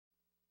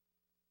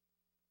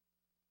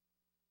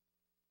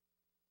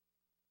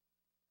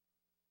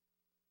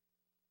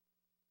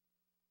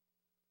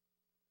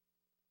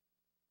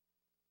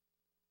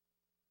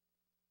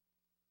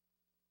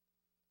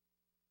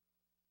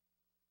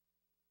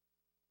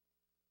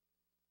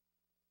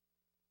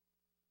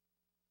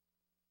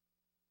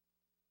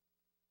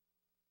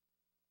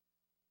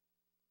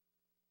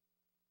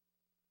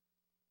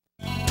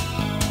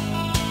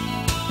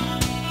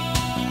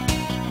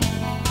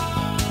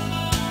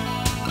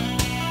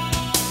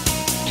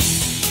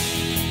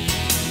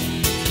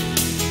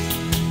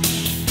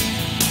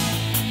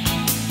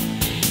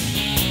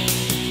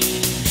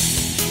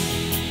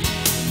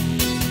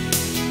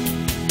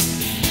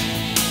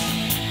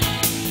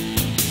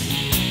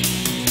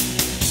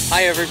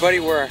Hi everybody,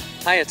 we're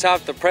high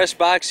atop the press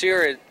box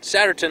here at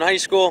Souderton High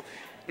School.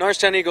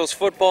 Norristown Eagles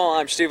football.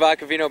 I'm Steve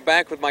Acavino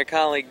back with my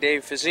colleague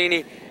Dave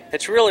Fazzini.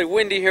 It's really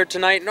windy here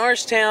tonight.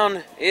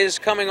 Norristown is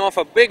coming off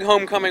a big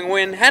homecoming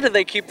win. How do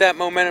they keep that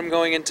momentum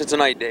going into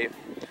tonight, Dave?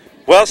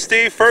 Well,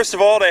 Steve, first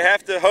of all, they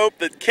have to hope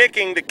that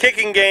the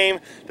kicking game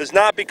does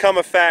not become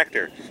a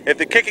factor. If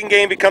the kicking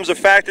game becomes a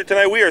factor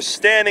tonight, we are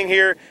standing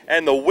here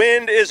and the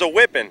wind is a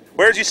whipping.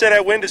 Where did you say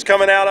that wind is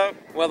coming out of?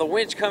 Well, the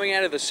wind's coming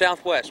out of the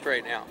southwest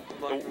right now.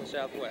 The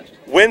southwest.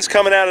 Wind's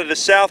coming out of the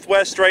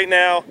southwest right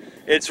now.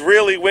 It's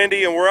really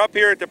windy, and we're up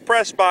here at the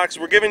press box.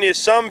 We're giving you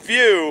some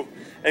view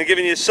and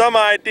giving you some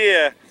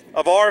idea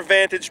of our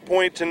vantage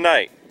point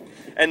tonight.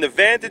 And the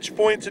vantage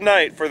point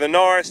tonight for the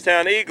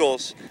Norristown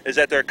Eagles is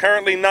that they're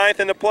currently 9th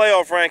in the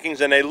playoff rankings,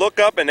 and they look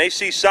up and they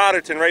see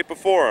Souderton right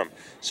before them.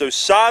 So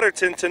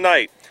Souderton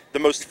tonight, the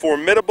most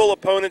formidable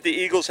opponent the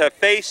Eagles have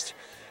faced.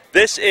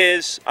 This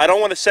is, I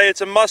don't want to say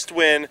it's a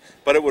must-win,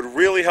 but it would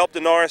really help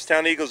the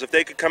Norristown Eagles if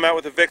they could come out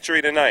with a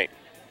victory tonight.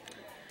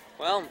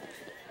 Well,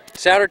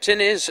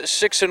 Souderton is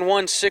 6-1,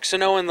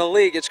 6-0 in the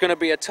league. It's going to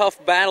be a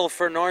tough battle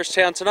for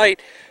Norristown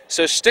tonight,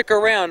 so stick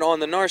around on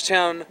the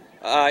Norristown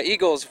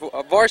Eagles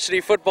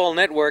Varsity Football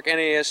Network,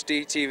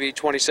 NASD TV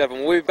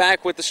 27. We'll be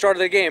back with the start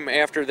of the game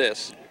after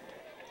this.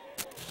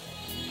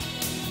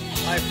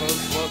 Hi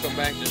folks, welcome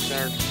back to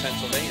Souderton,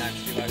 Pennsylvania. I'm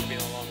Steve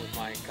Acavino along with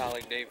my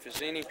colleague Dave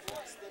Fazzini.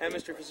 And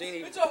Mr.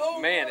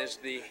 Fazzini, man, it's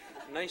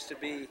nice to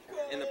be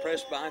in the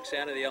press box,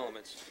 out of the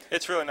elements.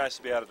 It's really nice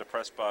to be out in the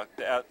press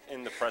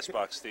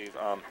box, Steve.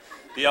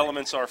 The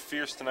elements are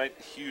fierce tonight,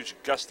 huge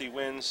gusty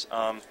winds.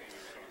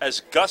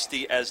 As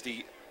gusty as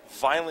the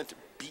violent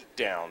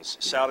beatdowns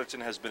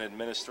Souderton has been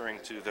administering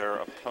to their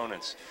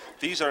opponents.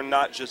 These are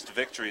not just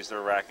victories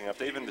they're racking up.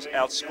 They've been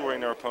outscoring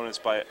their opponents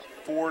by a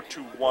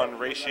 4-to-1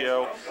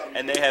 ratio,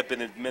 and they have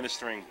been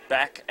administering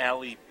back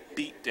alley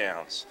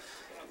beatdowns.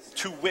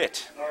 To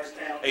wit,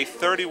 a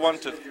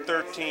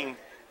 31-13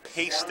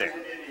 pasting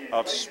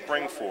of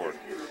Springford,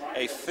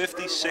 a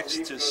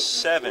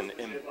 56-7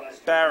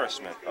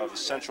 embarrassment of the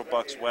Central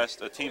Bucks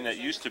West, a team that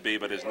used to be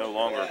but is no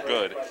longer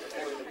good,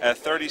 a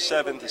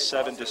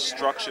 37-7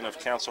 destruction of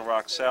Council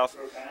Rock South,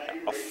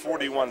 a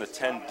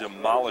 41-10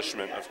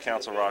 demolishment of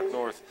Council Rock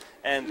North,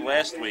 and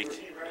last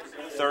week,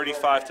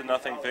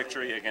 35-0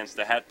 victory against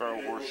the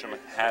Hatboro-Horsham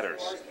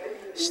Hatters.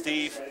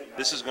 Steve,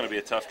 this is going to be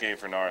a tough game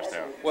for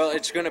Norristown. Well,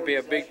 it's going to be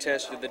a big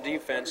test of the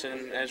defense,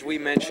 and as we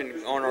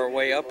mentioned on our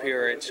way up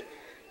here,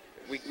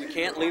 we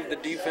can't leave the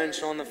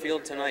defense on the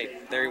field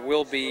tonight. They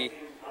will be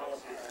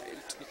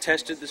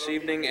tested this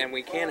evening, and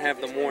we can't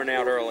have them worn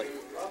out early.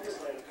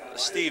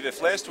 Steve,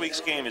 if last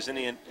week's game is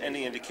any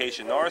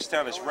indication,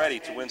 Norristown is ready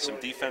to win some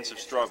defensive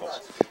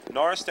struggles.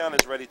 Norristown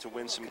is ready to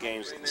win some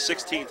games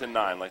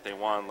 16-9 like they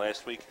won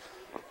last week,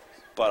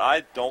 but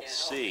I don't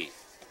see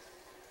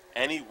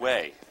any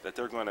way that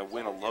they're going to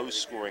win a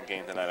low-scoring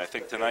game tonight. I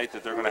think tonight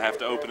that they're going to have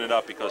to open it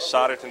up because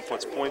Souderton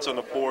puts points on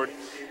the board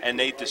and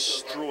they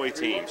destroy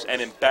teams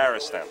and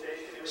embarrass them.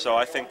 So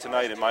I think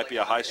tonight it might be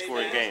a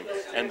high-scoring game.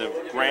 And the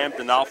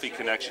Graham-Dinalfi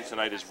connection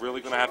tonight is really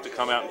going to have to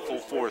come out in full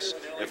force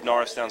if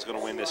Norristown's going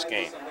to win this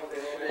game.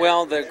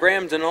 Well, the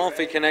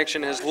Graham-Dinalfi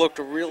connection has looked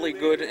really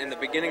good in the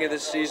beginning of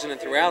this season and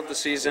throughout the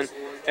season.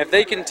 If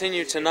they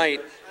continue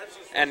tonight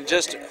and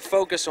just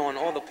focus on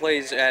all the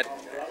plays at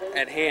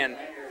hand,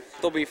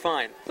 they'll be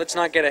fine. Let's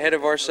not get ahead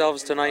of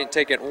ourselves tonight.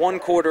 Take it one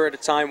quarter at a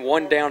time,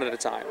 one down at a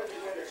time.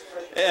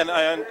 And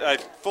I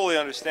fully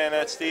understand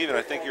that, Steve, and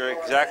I think you're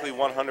exactly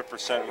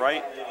 100%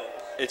 right.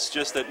 It's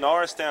just that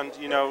Norristown,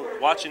 you know,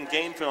 watching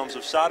game films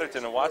of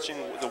Souderton and watching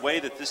the way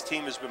that this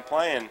team has been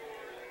playing,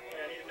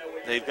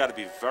 they've got to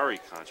be very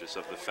conscious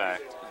of the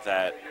fact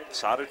that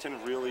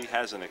Souderton really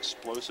has an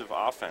explosive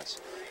offense.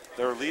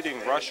 Their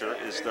leading rusher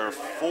is their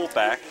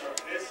fullback,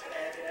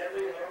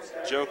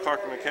 Joe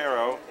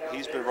Carcamacaro.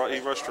 He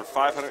rushed for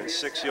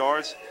 506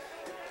 yards.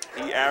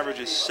 He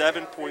averages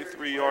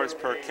 7.3 yards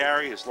per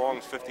carry, as long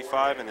as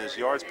 55, and his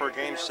yards per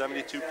game,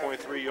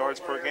 72.3 yards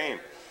per game.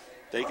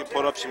 They can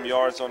put up some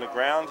yards on the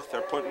ground.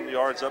 They're putting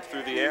yards up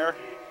through the air.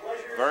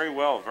 Very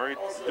well,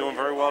 doing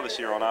very well this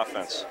year on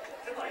offense.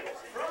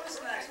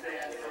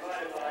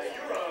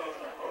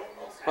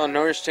 Well,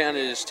 Norristown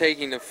is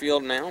taking the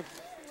field now,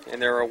 and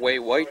they're away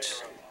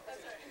whites.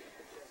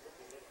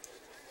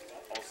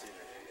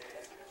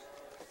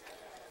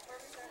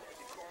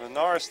 The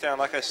Norristown,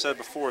 like I said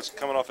before, is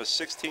coming off a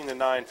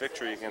 16-9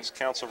 victory against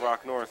Council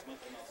Rock North.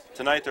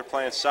 Tonight they're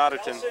playing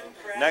Souderton.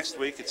 Next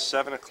week it's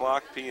 7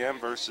 o'clock p.m.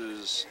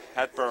 versus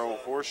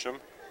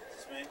Hatboro-Horsham.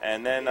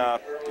 And then the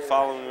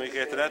following week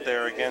after that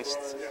they're against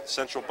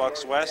Central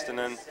Bucks West, and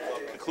then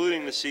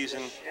concluding the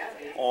season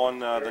on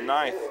the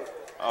 9th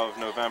of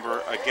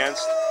November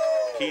against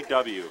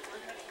PW.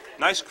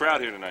 Nice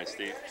crowd here tonight,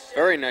 Steve.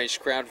 Very nice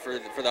crowd for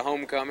the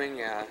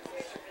homecoming.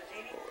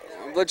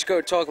 Let's go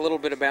talk a little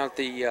bit about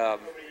the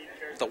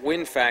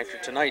win factor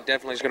tonight.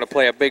 Definitely is going to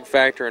play a big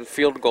factor in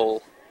field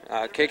goal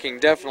kicking.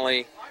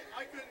 Definitely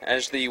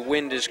as the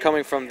wind is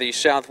coming from the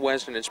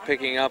southwest and it's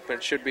picking up.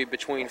 It should be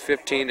between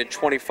 15 to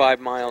 25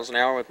 miles an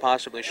hour with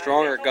possibly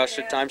stronger gusts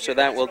at times, so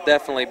that will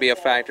definitely be a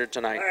factor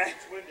tonight.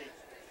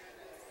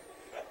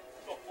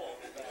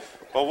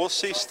 Well, we'll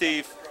see,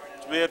 Steve.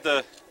 We have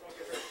the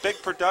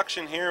big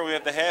production here. We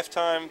have the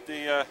halftime,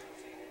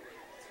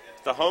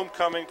 the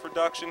homecoming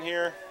production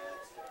here.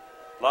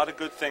 A lot of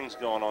good things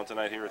going on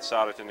tonight here at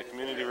Souderton. The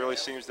community really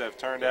seems to have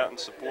turned out in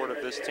support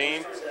of this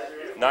team.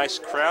 Nice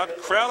crowd.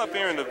 Crowd up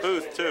here in the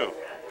booth, too.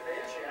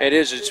 It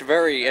is. It's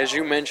very, as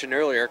you mentioned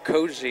earlier,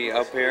 cozy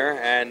up here,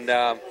 and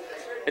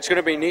it's going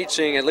to be neat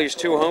seeing at least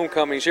two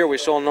homecomings here. We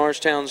saw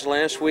Norristown's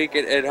last week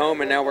at home,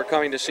 and now we're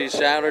coming to see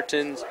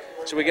Souderton's,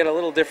 so we get a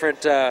little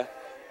different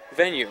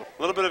venue. A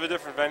little bit of a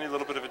different venue, a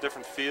little bit of a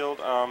different field.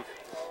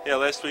 Yeah,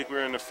 last week we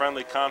were in the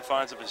friendly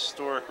confines of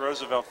historic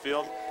Roosevelt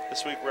Field.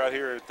 This week we're out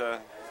here at the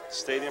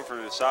stadium for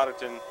the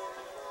Souderton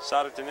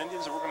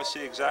Indians, and we're going to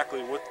see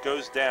exactly what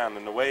goes down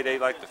and the way they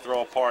like to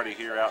throw a party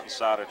here out in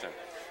Souderton.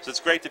 So it's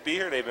great to be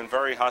here. They've been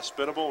very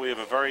hospitable. We have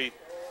a very,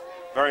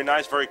 very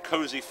nice, very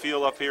cozy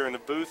feel up here in the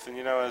booth, and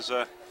you know, as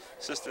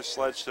Sister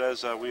Sledge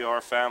says, we are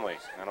family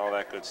and all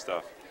that good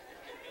stuff.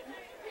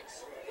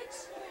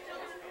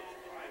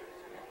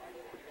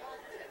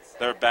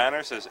 Their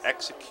banner says,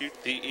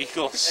 "Execute the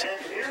Eagles."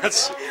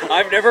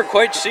 I've never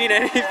quite seen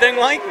anything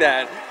like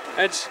that.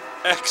 That's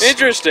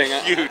interesting.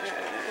 Huge.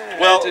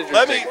 Well,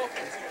 interesting.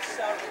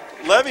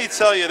 let me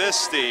tell you this,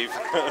 Steve.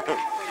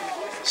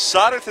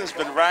 Souderton's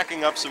been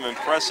racking up some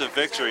impressive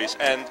victories,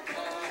 and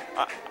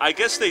I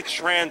guess they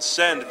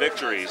transcend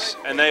victories,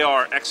 and they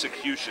are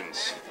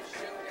executions.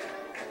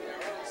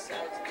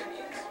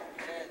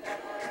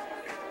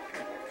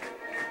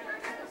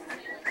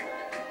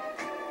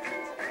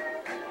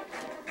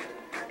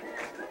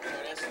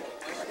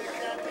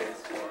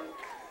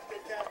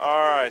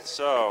 All right,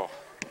 so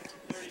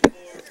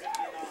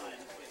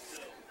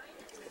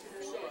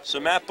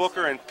Matt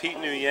Booker and Pete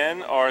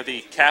Nguyen are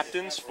the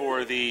captains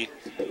for the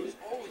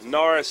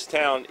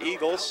Norristown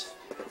Eagles.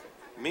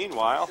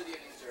 Meanwhile,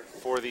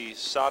 for the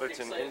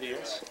Souderton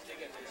Indians,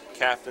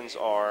 captains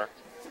are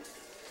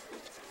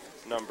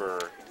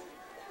number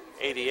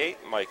 88,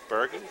 Mike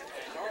Berge,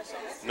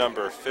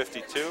 number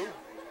 52,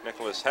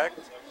 Nicholas Hecht,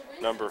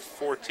 number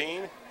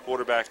 14,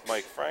 quarterback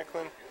Mike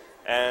Franklin,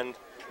 and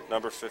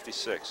number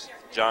 56,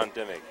 John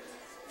Dimmig.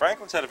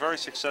 Franklin's had a very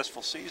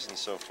successful season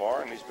so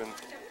far, and he's been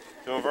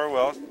doing very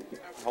well,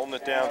 holding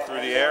it down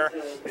through the air.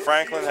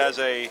 Franklin has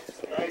a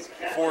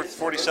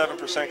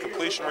 47%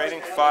 completion rating,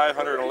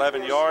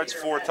 511 yards,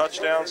 4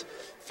 touchdowns,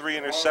 3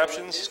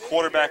 interceptions. His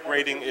quarterback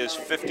rating is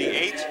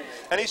 58,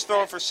 and he's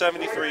throwing for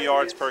 73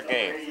 yards per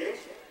game.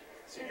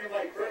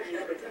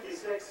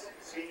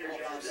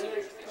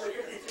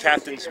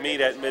 Captains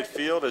meet at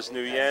midfield as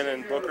Nguyen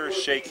and Booker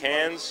shake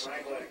hands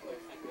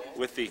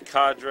with the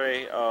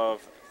cadre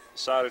of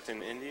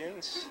Souderton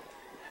Indians.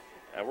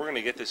 And we're going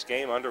to get this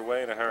game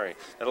underway in a hurry.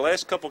 Now, the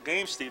last couple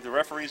games, Steve, the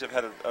referees have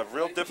had a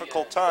real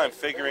difficult time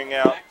figuring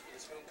out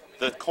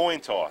the coin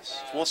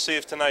toss. We'll see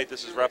if tonight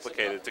this is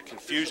replicated. The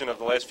confusion of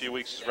the last few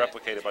weeks is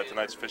replicated by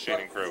tonight's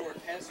officiating crew.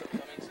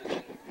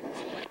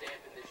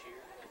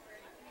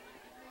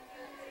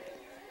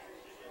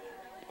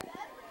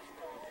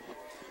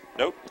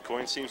 Nope, the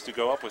coin seems to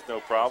go up with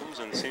no problems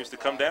and seems to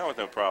come down with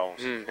no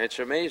problems. It's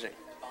amazing.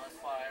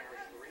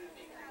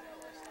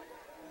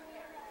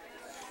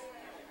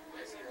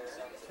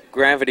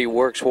 Gravity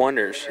works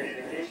wonders.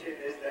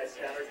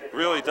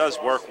 Really does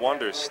work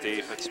wonders,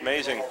 Steve. It's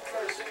amazing.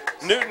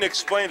 Newton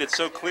explained it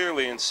so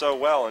clearly and so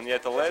well, and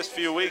yet the last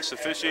few weeks,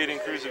 officiating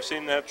crews have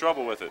seemed to have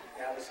trouble with it.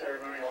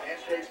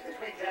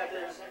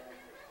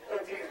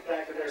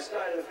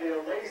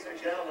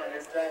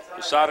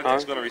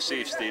 Souderton's going to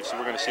receive, Steve, so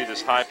we're going to see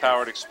this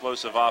high-powered,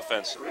 explosive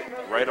offense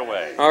right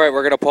away. All right,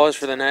 we're going to pause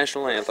for the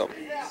national anthem.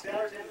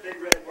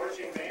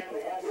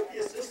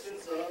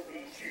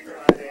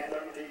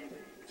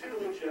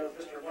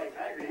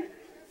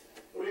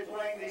 We'll be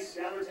playing the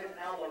Souderton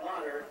alma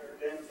mater,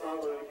 then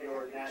follow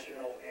your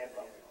national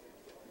anthem.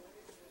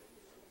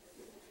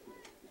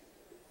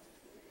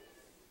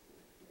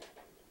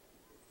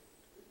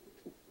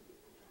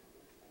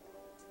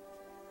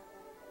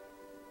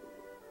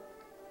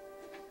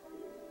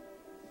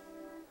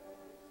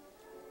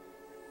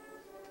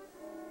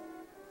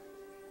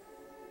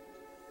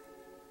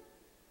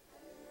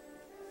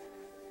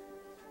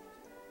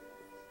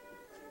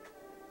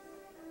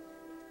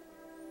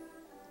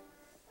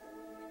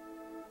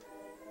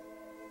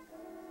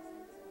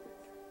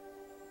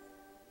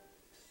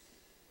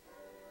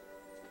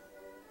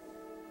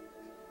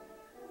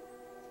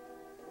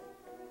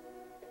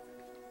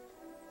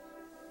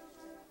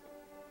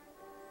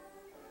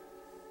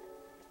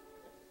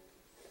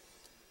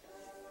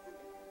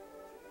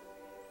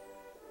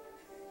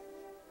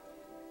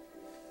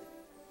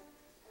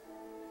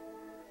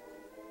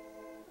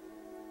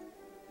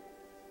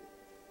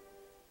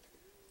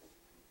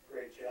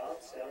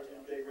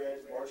 Souderton Big Red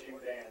Marching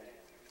Band.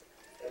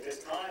 At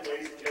this time,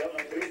 ladies and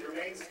gentlemen, please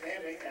remain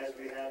standing as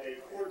we have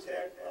a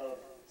quartet of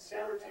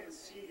Souderton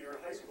Senior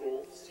High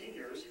School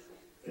seniors.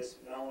 This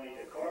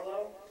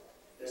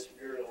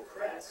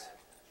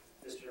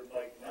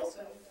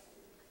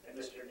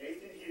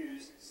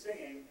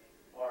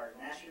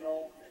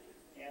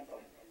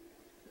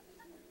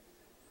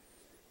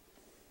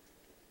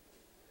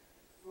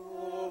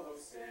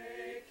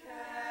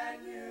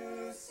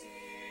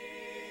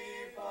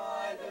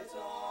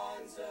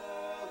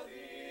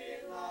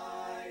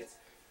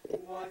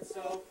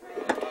So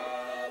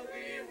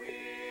proudly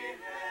we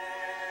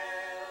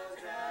hailed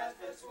at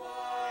the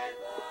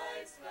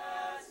twilight's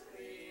last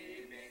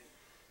gleaming,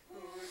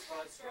 whose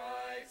broad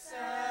stripes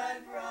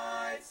and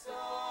bright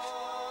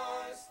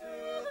stars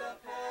through the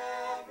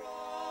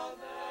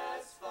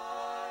perilous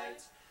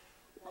fight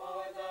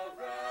o'er the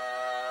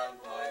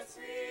ramparts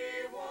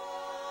we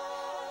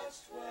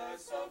watched were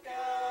so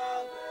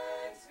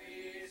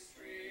gallantly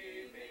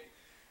streaming,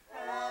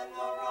 and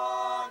the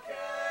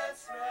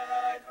rockets'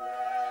 red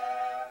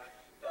glare,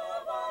 the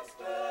bombs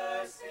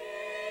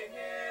bursting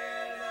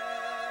in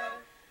air,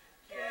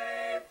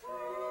 gave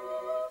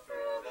proof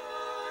through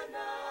the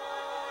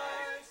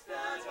night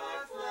that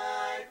our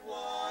flag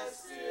was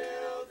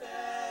still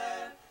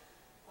there.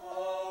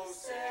 Oh,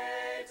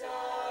 say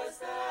does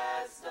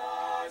that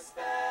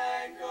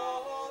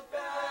star-spangled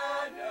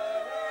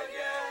banner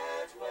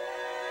yet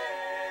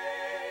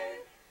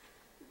wave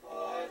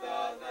o'er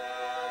the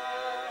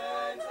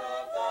land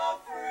of the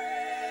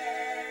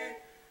free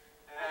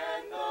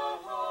and the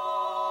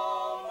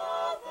home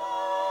of the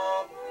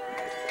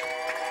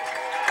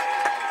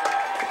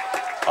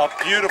brave? A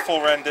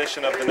beautiful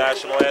rendition of the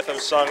national anthem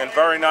sung in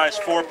very nice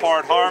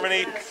 4-part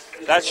harmony.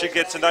 That should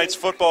get tonight's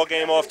football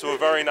game off to a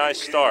very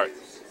nice start.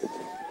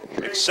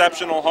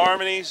 Exceptional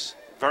harmonies,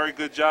 very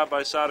good job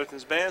by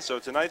Souderton's band. So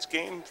tonight's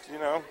game, you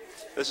know,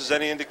 this is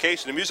any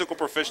indication, the musical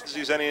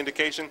proficiency is any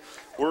indication,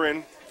 we're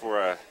in for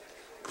a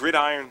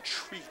gridiron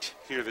treat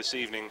here this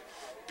evening.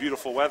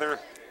 Beautiful weather,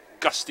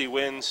 gusty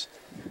winds,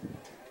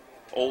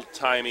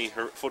 old-timey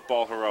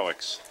football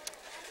heroics.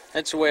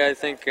 That's the way I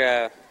think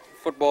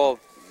football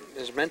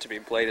is meant to be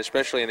played,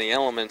 especially in the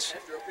elements.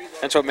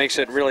 That's what makes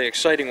it really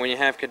exciting when you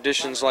have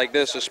conditions like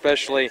this,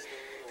 especially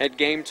at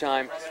game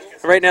time.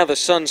 Right now the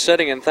sun's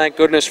setting, and thank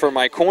goodness for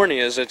my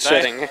corneas it's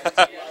setting.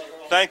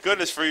 Thank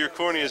goodness for your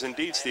corneas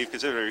indeed, Steve,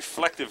 because there's a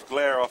reflective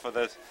glare off of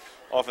the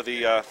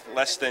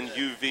less than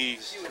UV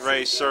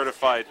ray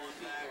certified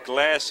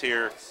glass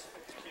here,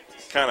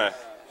 kind of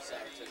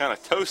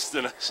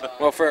toasting us.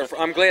 Well,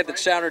 I'm glad that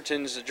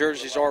Souderton's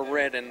jerseys are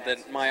red and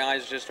that my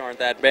eyes just aren't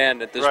that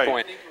bad at this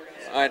point.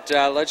 But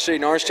let's see,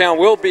 Norristown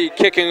will be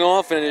kicking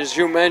off, and as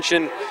you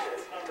mentioned,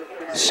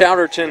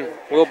 Souderton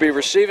will be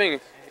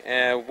receiving.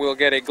 We'll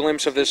get a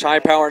glimpse of this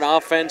high-powered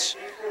offense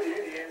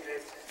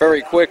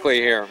very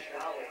quickly here.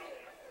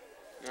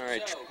 All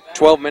right,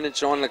 12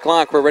 minutes on the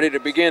clock. We're ready to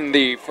begin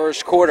the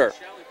first quarter.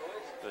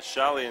 The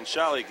Shally and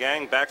Shally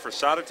gang back for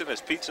Souderton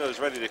as Pizza is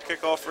ready to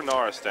kick off for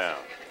Norristown.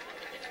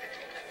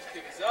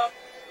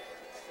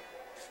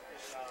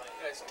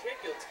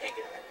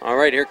 All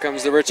right, here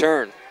comes the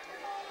return.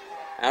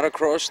 Out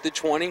across the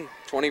 20,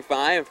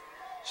 25.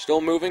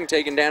 Still moving,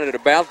 taken down at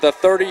about the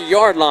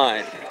 30-yard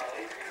line.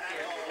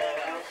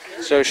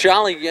 So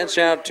Shally gets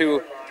out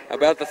to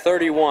about the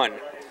 31. A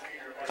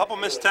couple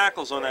missed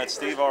tackles on that,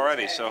 Steve,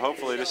 already, so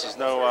hopefully this is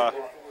no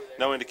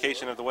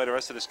indication of the way the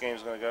rest of this game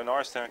is going to go.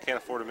 Norristown can't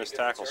afford to miss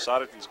tackles.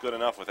 Souderton's good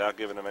enough without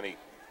giving them any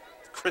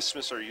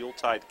Christmas or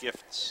Yuletide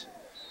gifts.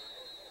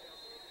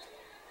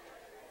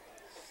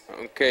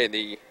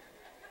 Okay,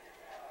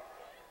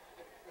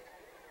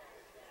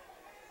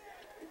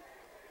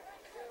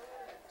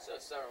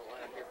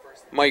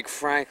 Mike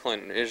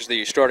Franklin is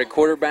the starting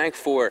quarterback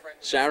for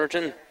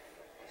Souderton.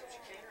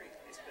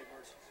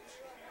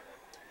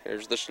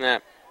 Here's the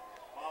snap.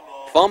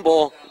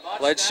 Fumble.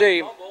 Let's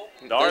see.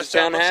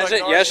 Norristown has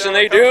it. Yes, and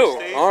they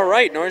do. All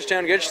right,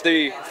 Norristown gets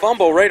the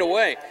fumble right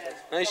away.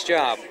 Nice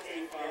job.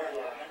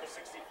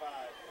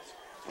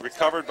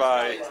 Recovered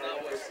by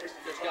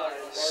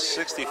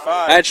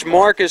 65. That's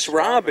Marcus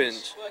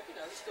Robbins.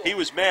 He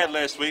was mad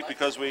last week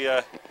because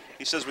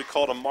he says we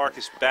called him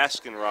Marcus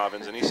Baskin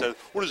Robbins, and he said,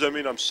 "What does that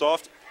mean? I'm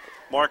soft?"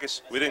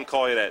 Marcus, we didn't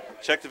call you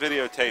that. Check the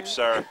videotape,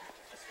 sir.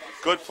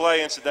 Good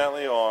play,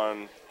 incidentally,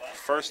 on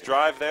first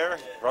drive there.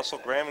 Russell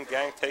Graham and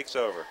gang takes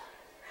over.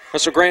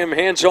 Russell Graham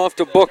hands off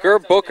to Booker.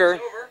 Booker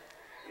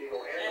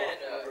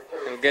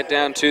will get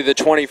down to the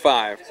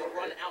 25.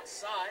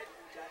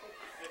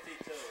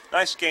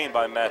 Nice game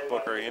by Matt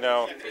Booker. You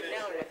know,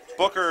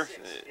 Booker,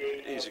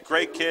 he's a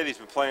great kid. He's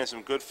been playing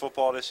some good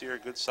football this year,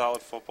 good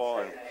solid football,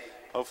 and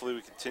hopefully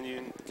we continue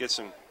and get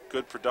some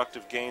good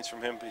productive gains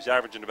from him. He's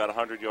averaging about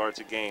 100 yards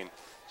a game.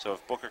 So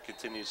if Booker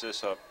continues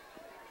this up,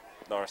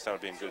 Norristown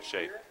will be in good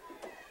shape.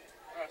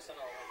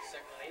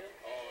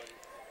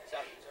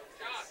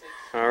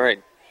 All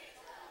right.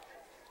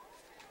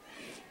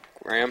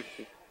 Graham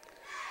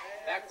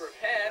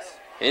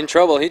in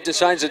trouble. He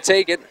decides to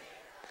take it,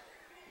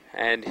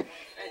 and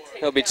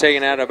he'll be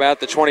taken out about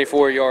the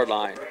 24-yard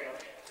line.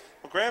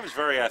 Well, Graham is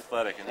very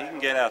athletic, and he can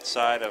get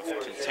outside of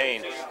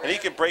contain, and he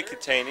can break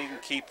contain. He can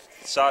keep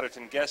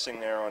Souderton guessing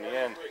there on the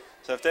end.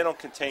 So if they don't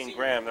contain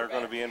Graham, they're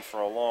going to be in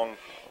for a long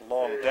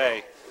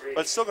day.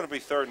 But it's still going to be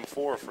 3rd and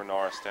 4 for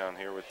Norristown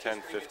here with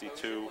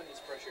 10:52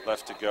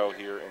 left to go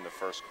here in the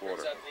first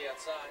quarter.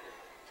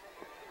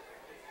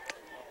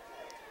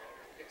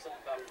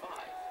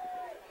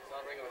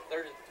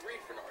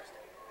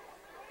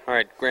 All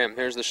right, Graham,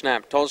 here's the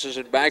snap. Tosses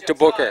it back to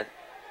Booker.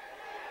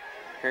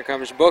 Here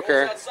comes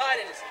Booker.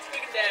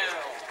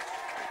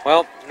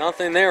 Well,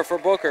 nothing there for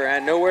Booker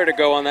and nowhere to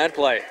go on that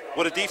play.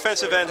 What a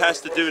defensive end has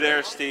to do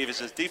there, Steve, is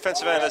his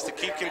defensive end has to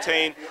keep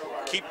contained,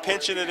 keep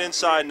pinching it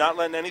inside, not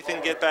letting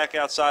anything get back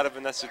outside of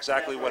him. That's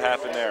exactly what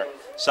happened there.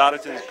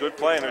 Souderton's good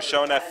play, and they're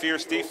showing that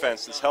fierce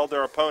defense that's held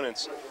their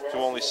opponents to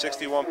only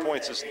 61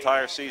 points this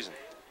entire season.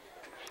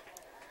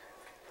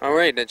 All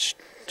right, that's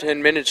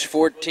 10 minutes,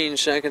 14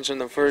 seconds in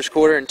the first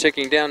quarter and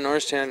ticking down.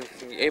 Norristown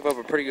gave up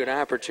a pretty good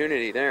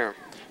opportunity there.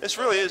 This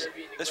really is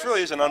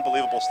an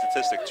unbelievable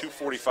statistic,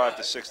 245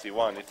 to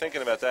 61. You're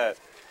thinking about that,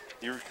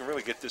 you can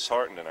really get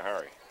disheartened in a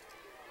hurry.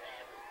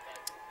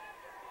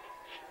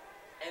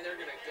 And they're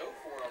going to go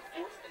for it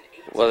on 4th and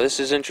 8. Well, this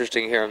is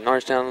interesting here.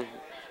 Norristown.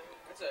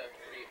 That's a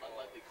pretty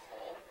unlikely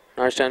call.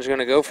 Norristown's going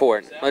to go for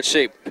it. Let's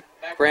see.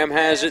 Graham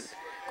has it.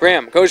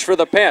 Graham goes for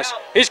the pass.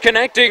 He's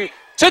connecting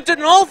to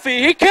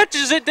Denolfi. He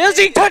catches it. Does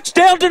he?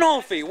 Touchdown,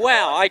 Denolfi.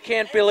 Wow, I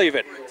can't believe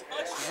it.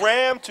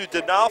 Graham to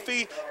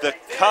Denolfi, the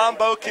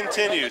combo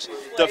continues.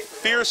 The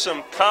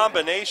fearsome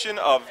combination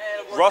of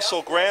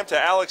Russell Graham to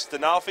Alex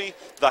Denolfi,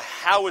 the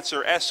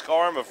howitzer-esque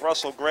arm of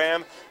Russell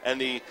Graham, and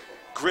the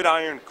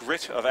gridiron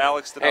grit of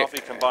Alex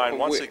Denolfi combined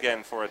once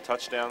again for a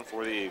touchdown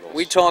for the Eagles.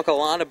 We talk a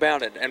lot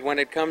about it, and when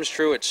it comes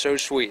true, it's so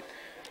sweet.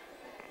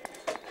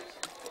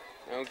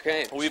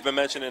 Okay. We've been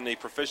mentioning the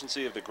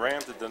proficiency of the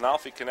Graham to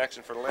Denolfi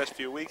connection for the last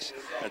few weeks,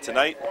 and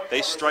tonight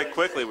they strike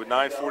quickly with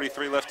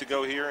 9:43 left to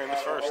go here in the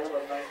first.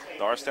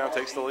 Norristown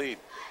takes the lead.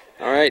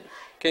 All right,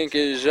 kink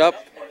is up.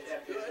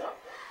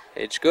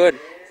 It's good.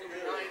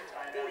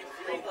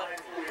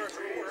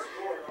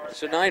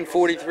 So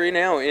 9:43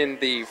 now in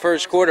the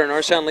first quarter.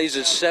 Norristown leads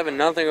at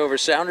 7-0 over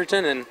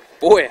Souderton, and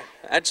boy,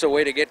 that's a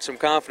way to get some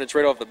confidence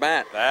right off the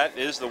bat. That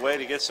is the way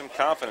to get some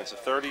confidence. A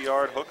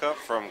 30-yard hookup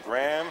from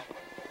Graham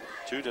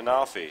to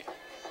Denolfi.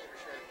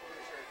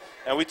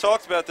 And we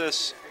talked about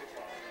this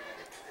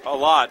a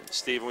lot,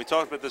 Steve, and we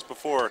talked about this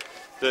before,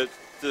 the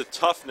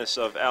toughness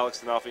of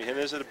Alex Denolfi and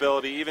his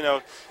ability, even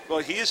though, well,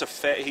 he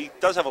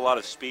does have a lot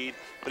of speed,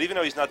 but even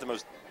though he's not the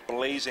most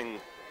blazing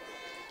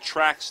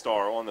track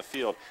star on the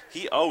field,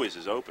 he always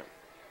is open.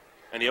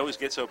 And he always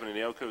gets open, and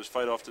he always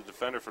fight off the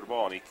defender for the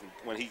ball. And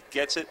when he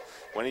gets it,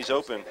 when he's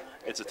open,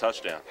 it's a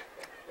touchdown.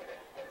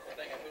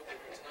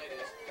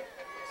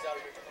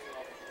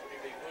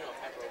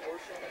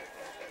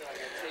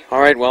 All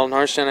right, well,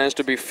 Norristown has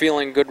to be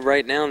feeling good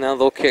right now. Now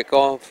they'll kick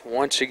off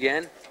once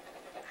again.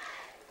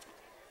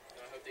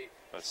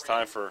 It's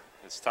time for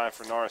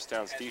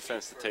Norristown's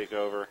defense to take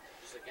over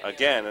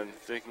again, and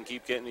if they can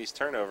keep getting these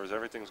turnovers,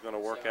 everything's going to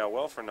work out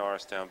well for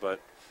Norristown. But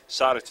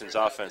Souderton's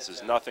offense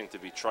is nothing to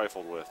be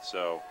trifled with,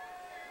 so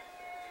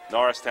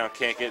Norristown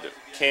can't get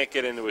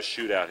into a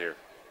shootout here.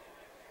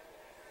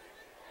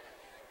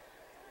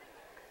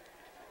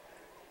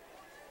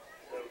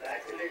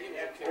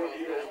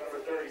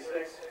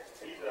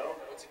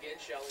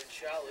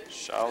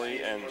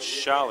 Shally and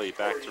Shally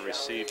back to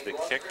receive the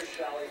kick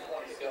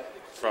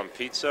from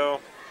Pizzo.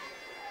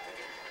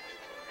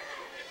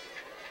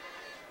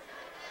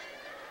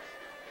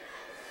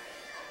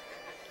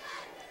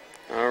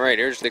 All right,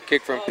 here's the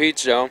kick from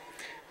Pizzo.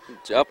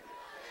 It's up.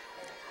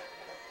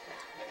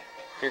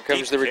 Here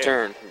comes the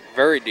return.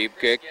 Very deep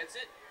kick.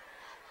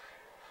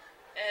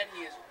 And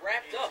he is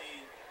wrapped up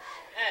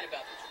at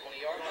about the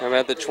 20-yard line. How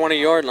about the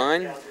 20-yard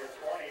line?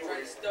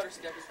 Trying to stutter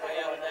step his way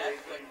out of that,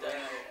 but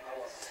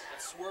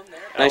swerve there.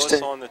 Nice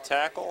Ellis on the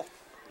tackle.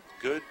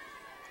 Good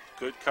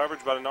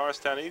coverage by the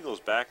Norristown Eagles,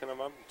 backing them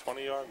up at the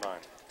 20-yard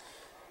line.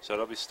 So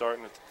they'll be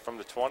starting from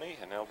the 20,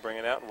 and they'll bring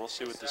it out, and we'll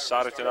see what the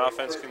Souderton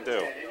offense can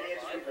do.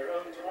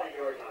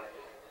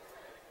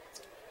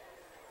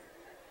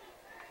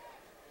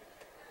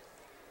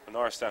 What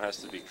Norristown has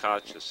to be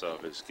conscious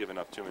of is giving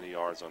up too many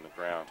yards on the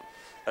ground.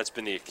 That's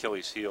been the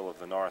Achilles heel of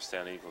the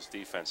Norristown Eagles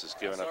defense, is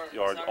giving up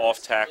yards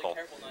off tackle.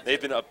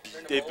 They've been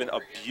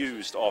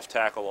abused off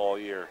tackle all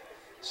year.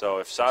 So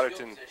if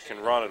Souderton can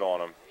run it on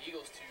them, it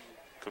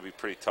could be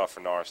pretty tough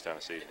for Norristown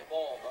this evening.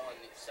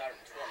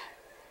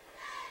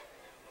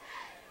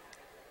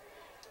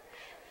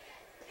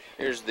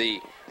 Here's the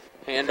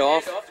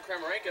handoff.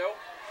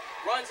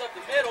 Runs up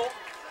the middle,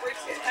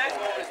 breaks his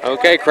tackle.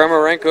 Okay,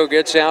 Kremerenko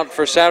gets out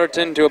for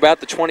Souderton to about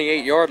the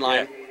 28-yard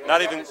line. Yeah,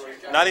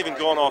 not even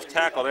going off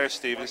tackle there,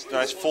 Steve. It's a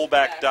nice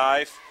fullback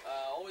dive.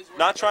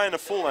 Not trying to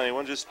fool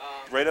anyone, just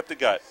right up the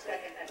gut.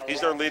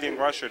 He's their leading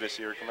rusher this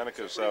year,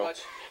 Kremerenko, so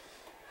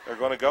they're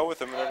going to go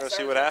with him, and they're going to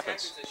see what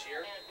happens.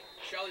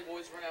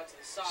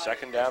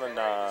 Second down and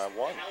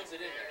 1. And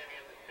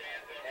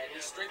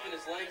his strength in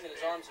his legs and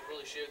his arms have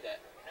really showed that.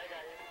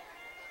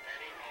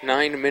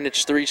 9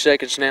 minutes, 3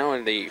 seconds now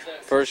in the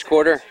first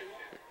quarter.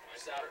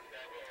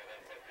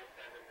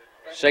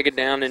 Second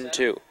down and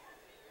 2.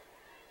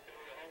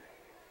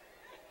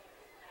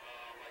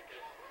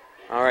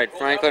 All right,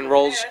 Franklin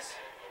rolls.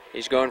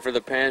 He's going for the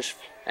pass.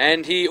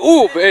 And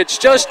it's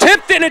just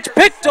tipped and it's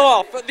picked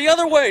off. The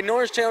other way,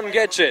 Norristown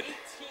gets it.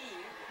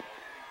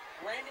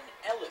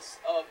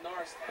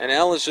 And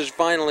Ellis is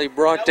finally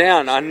brought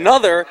down.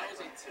 Another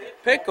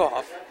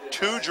pickoff.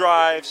 2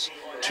 drives,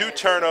 2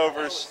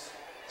 turnovers.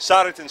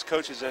 Souderton's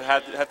coaches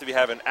have to be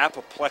having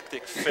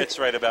apoplectic fits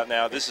right about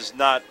now. This is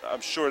not.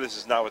 I'm sure this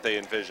is not what they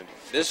envisioned.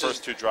 The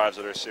first 2 drives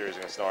of their series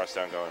against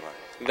Norristown going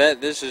on.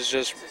 This is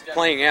just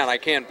playing out. I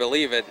can't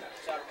believe it.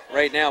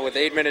 Right now, with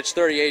 8 minutes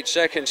 38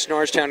 seconds,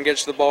 Norristown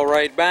gets the ball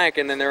right back,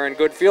 and then they're in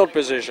good field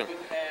position.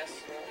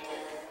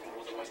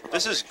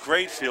 This is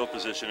great field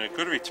position. A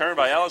good return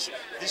by Ellis.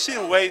 You see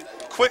the way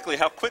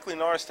how quickly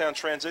Norristown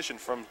transitioned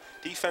from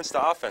defense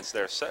to offense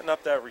there, setting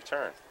up that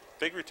return.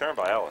 Big return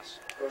by Ellis.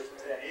 So,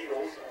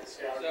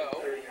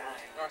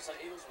 Norristown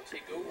Eagles will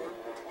take over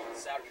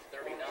Souderton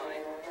 39.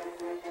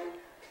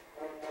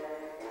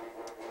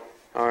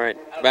 All right,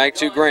 back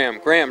to Graham.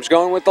 Graham's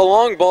going with the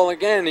long ball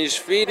again. He's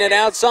feeding it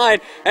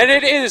outside, and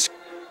it is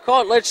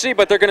caught. Let's see,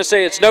 but they're going to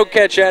say it's no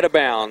catch out of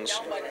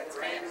bounds.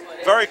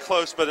 Very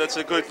close, but it's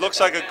a good. Looks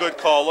like a good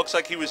call. Looks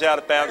like he was out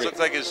of bounds. Looks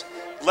like his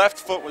left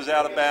foot was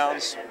out of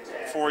bounds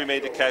before he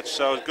made the catch.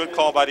 So good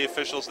call by the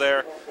officials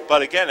there.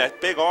 But again, that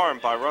big arm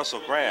by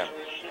Russell Graham.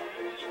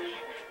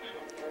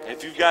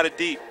 If you've got it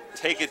deep,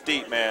 take it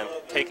deep, man.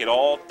 Take it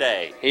all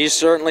day. He's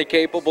certainly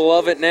capable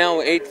of it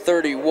now.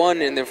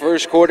 8:31 in the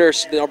first quarter.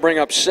 They'll bring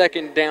up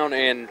 2nd down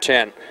and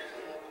 10.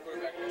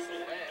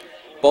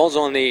 Ball's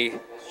on the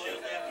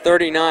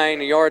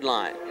 39-yard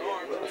line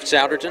of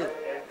Souderton.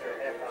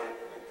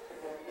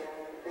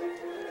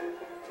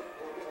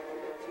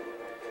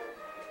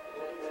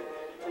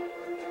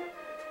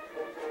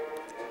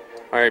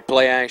 All right,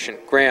 play action.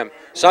 Graham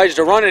decides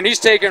to run, and he's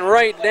taken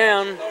right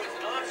down.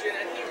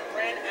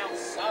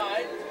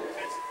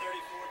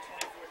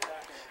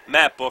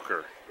 Matt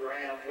Booker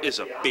is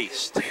a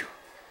beast.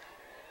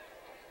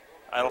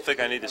 I don't think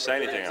I need to say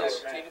anything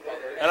else.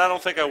 And I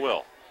don't think I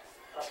will.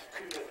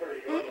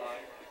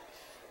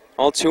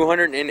 All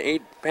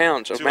 208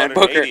 pounds of Matt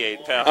Booker.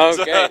 288 pounds.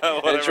 Okay,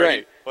 that's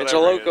right. It's a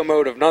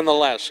locomotive,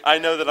 nonetheless. I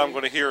know that I'm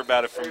going to hear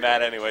about it from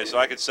Matt anyway, so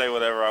I could say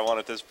whatever I want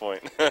at this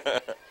point.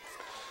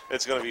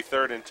 It's going to be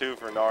 3rd and 2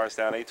 for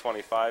Norristown,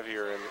 8:25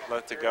 here, and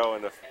let to go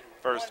in the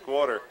first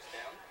quarter.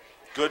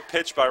 Good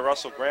pitch by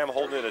Russell Graham,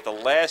 holding it at the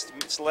last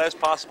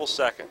possible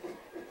second.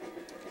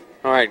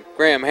 All right,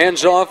 Graham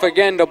hands off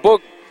again to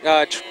Book.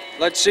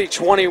 Let's see,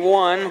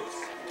 21.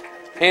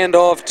 Hand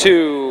off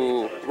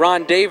to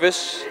Ron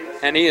Davis,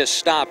 and he is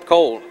stopped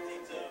cold.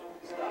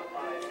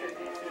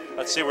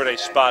 Let's see where they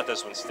spot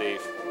this one,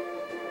 Steve.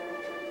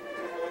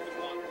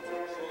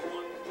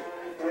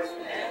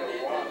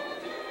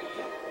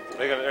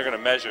 They're going to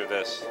measure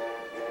this.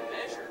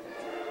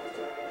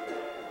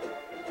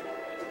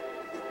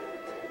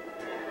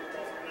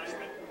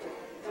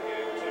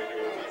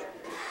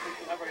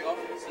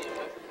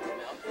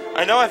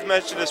 I know I've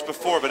mentioned this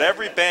before, but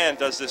every band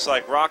does this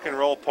like rock and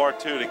roll part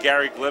 2 to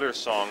Gary Glitter's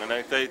song, and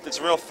it's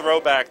a real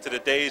throwback to the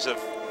days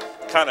of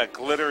kind of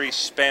glittery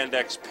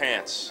spandex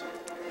pants.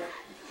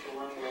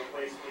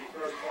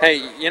 Hey,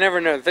 you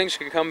never know. Things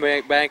can come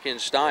back in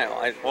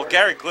style. Well,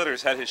 Gary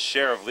Glitter's had his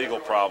share of legal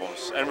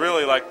problems, and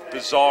really like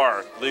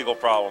bizarre legal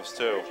problems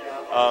too.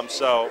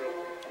 So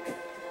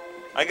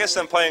I guess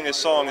them playing this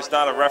song is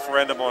not a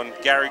referendum on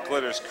Gary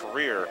Glitter's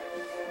career.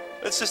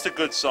 It's just a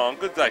good song,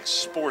 good like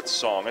sports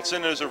song. It's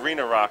in those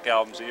arena rock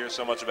albums you hear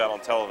so much about on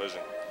television.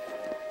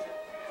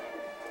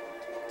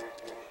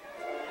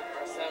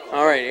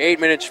 All right, 8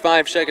 minutes,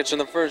 5 seconds in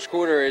the first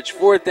quarter. It's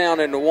 4th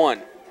down and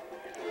 1.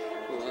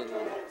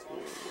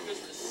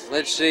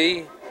 Let's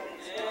see,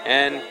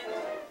 and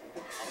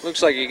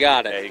looks like he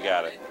got it. Yeah, he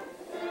got it.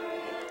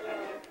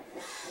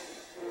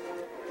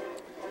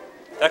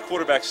 That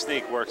quarterback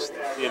sneak works,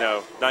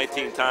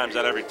 19 times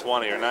out of every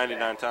 20 or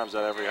 99 times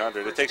out of every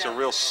 100. It takes a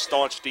real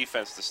staunch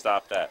defense to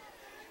stop that.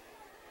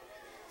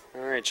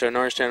 All right, so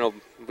Norristown will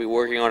be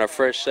working on a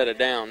fresh set of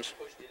downs.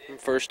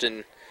 1st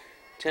and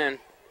 10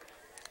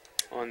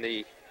 on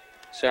the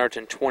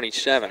Souderton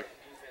 27.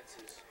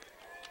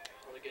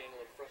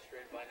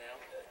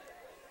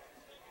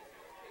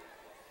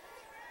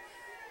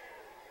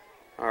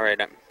 All right,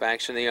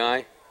 backs in the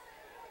eye.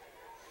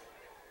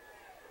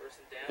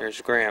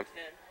 There's Graham.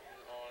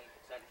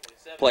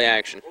 Play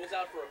action.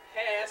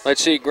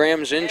 Let's see,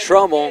 Graham's in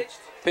trouble.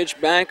 Pitch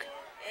back,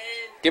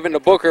 given to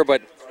Booker,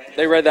 but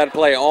they read that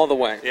play all the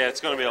way. Yeah,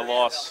 it's going to be a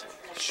loss.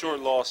 Short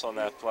loss on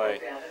that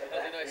play.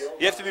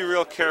 You have to be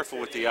real careful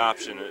with the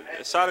option.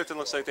 Souderton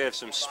looks like they have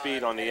some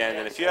speed on the end,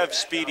 and if you have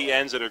speedy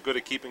ends that are good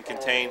at keeping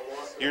contained,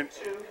 you're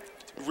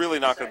really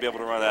not going to be able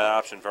to run that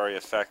option very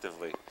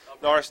effectively.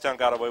 Norristown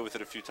got away with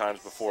it a few times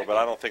before, but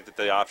I don't think that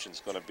the option is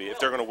going to be, if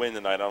they're going to win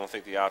tonight, I don't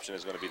think the option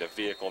is going to be the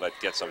vehicle that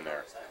gets them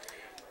there.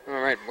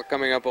 All right, we're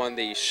coming up on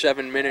the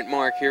 7-minute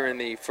mark here in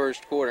the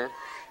first quarter.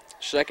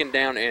 2nd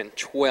down and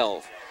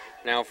 12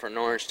 now for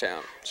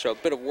Norristown. So a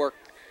bit of work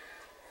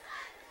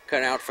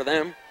cut out for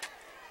them.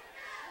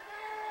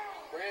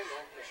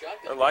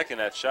 They're liking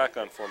that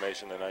shotgun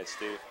formation tonight,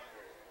 Steve.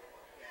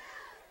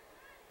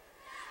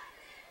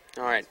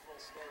 All right.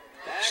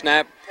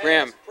 Snap,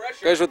 Graham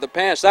goes with the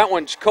pass. That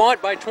one's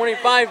caught by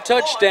 25,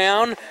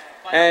 touchdown,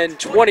 and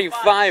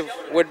 25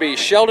 would be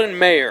Sheldon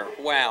Mayer.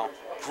 Wow.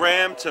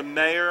 Graham to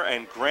Mayer,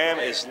 and Graham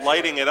is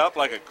lighting it up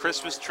like a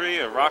Christmas tree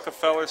at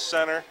Rockefeller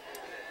Center.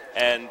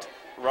 And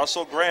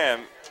Russell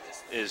Graham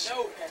is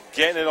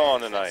getting it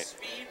on tonight.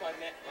 Speed by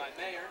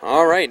Mayer.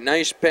 All right,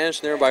 nice pass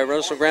there by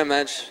Russell Graham.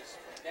 That's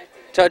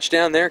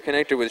touchdown there,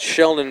 connected with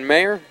Sheldon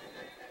Mayer.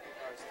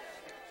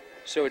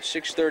 So it's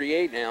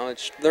 6:38 now.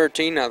 It's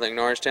 13-0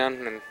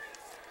 Norristown, and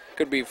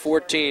could be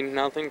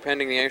 14-0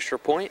 pending the extra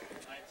point.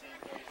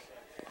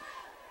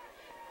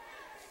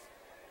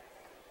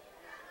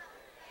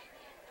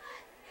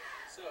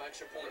 So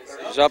extra point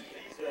It's up,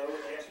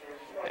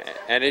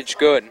 and it's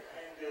good.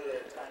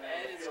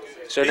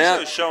 So now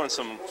He's showing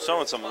some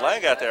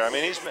leg out there. I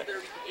mean,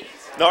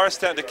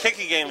 Norristown. The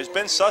kicking game has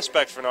been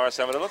suspect for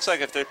Norristown, but it looks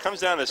like if it comes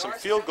down to some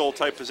field goal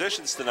type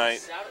positions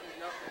tonight,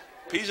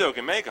 Pizzo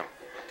can make them.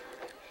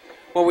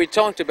 well, we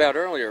talked about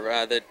earlier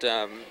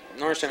that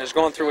Norristown has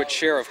gone through its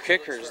share of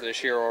kickers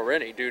this year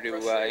already due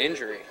to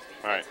injury.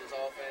 Right.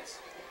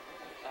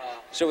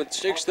 So with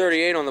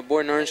 6:38 on the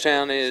board,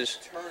 Norristown is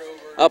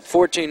up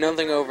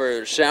 14-0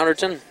 over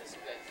Souderton.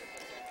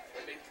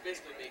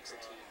 Basically makes a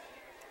team.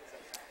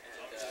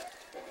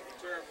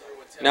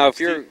 Now, if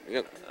you're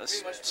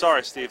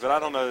Sorry, Steve, but I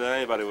don't know that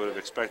anybody would have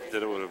expected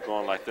that it would have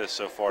gone like this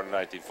so far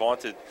tonight. The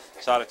vaunted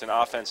Souderton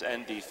offense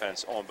and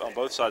defense on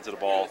both sides of the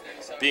ball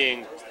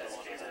being,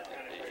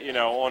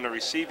 on the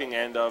receiving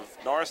end of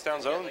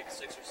Norristown's own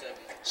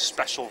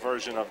special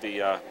version of the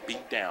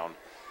beatdown.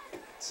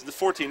 It's the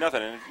 14-0,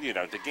 and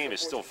the game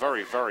is still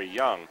very, very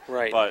young.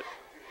 Right. But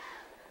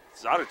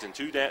Souderton,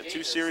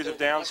 two series of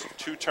downs,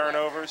 2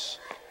 turnovers.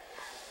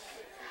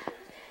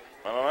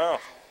 I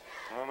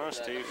don't know,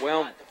 Steve.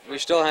 well, we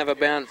still have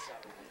about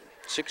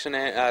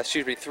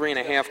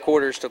 3.5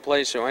 quarters to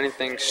play, so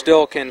anything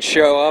still can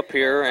show up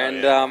here.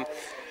 And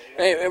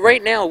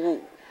right now,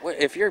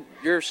 if you're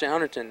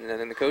Souderton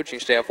and the coaching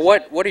staff,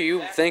 what are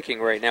you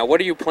thinking right now? What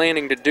are you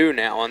planning to do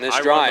now on this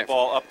I drive? run the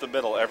ball up the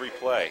middle every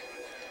play.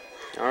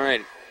 All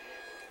right,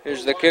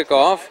 here's the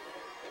kickoff.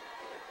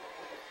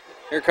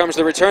 Here comes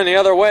the return the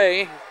other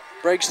way.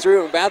 Breaks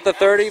through about the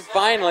 30,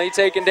 finally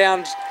taken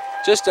down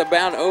just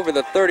about over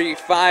the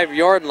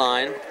 35-yard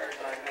line.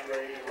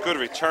 Good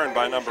return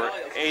by number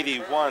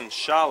 81,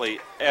 Shali,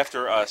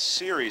 after a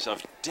series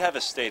of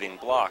devastating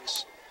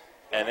blocks.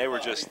 And they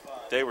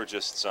were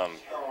just some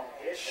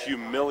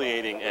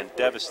humiliating and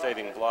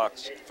devastating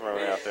blocks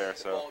thrown out there.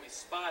 So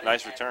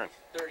nice return.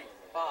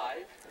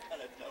 35.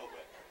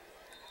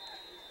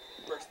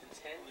 First and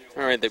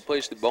 10. All right, they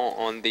placed the ball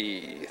on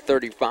the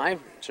 35,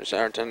 so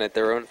Souderton at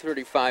their own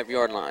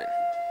 35-yard line.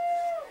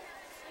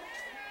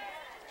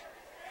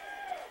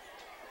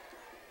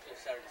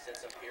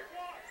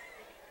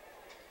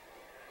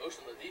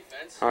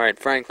 All right,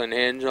 Franklin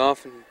hands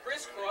off, and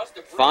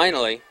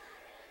finally,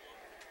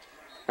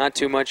 not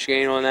too much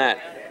gain on that.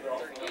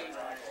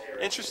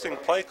 Interesting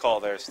play call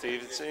there,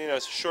 Steve. It's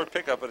it's a short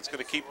pickup, but it's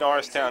going to keep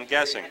Norristown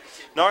guessing.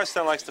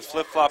 Norristown likes to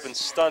flip-flop and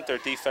stunt their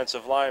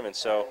defensive linemen,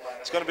 so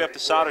it's going to be up to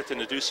Souderton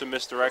to do some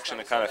misdirection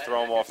to kind of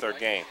throw them off their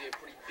game.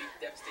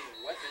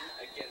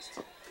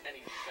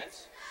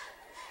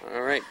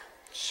 All right,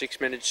 6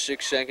 minutes,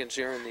 6 seconds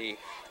here in the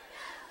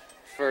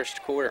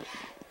first quarter.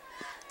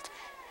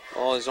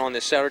 Ball is on the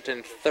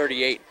Souderton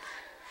 38.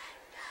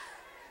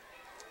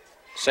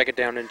 Second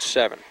down and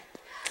 7.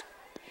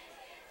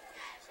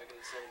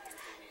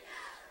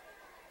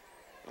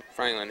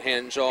 Franklin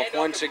hands off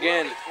once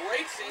again.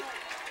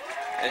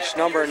 It's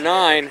number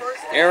 9,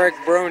 Eric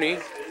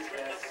Brony.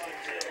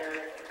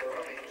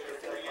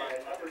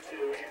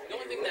 The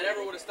only thing that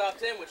ever would have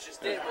stopped him, which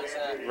just did, was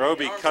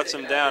Roby cuts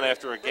him down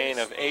after a gain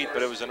of 8,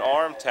 but it was an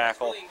arm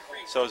tackle,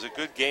 so it was a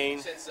good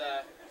gain.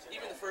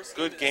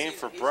 Good game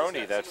for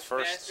Brony, that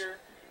first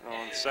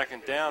on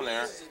second down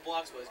there. He's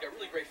got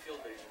really great field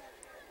vision.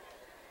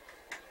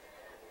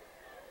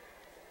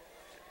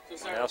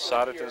 Now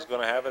Souderton's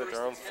going to have it at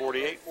their own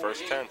 48,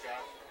 first 10.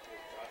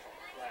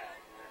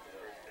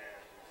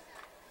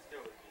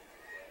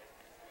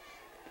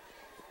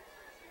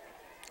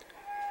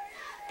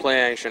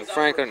 Play action.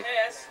 Franklin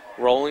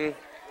rolling,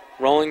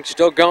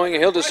 still going,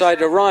 and he'll decide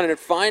to run, and it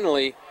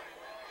finally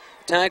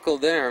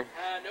tackled there.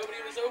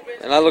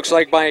 And that looks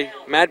like by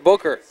Matt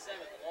Booker.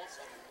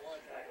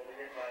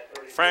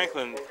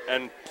 Franklin,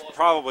 and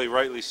probably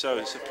rightly so,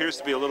 this appears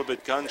to be a little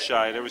bit gun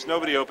shy. There was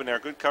nobody open there.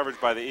 Good coverage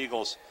by the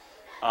Eagles.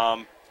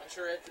 And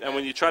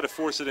when you try to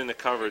force it into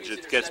coverage,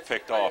 it gets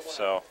picked off.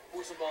 So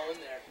it's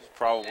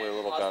probably a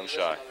little gun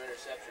shy.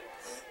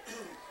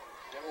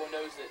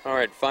 All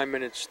right, 5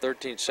 minutes,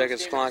 13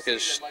 seconds. Clock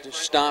is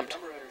stopped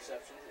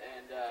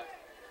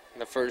in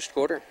the first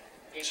quarter.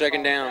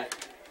 Second down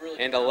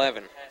and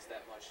 11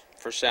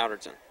 for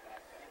Souderton.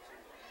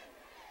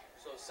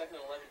 So second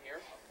and 11 here.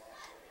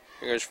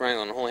 Here goes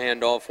Franklin. Whole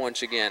handoff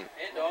once again.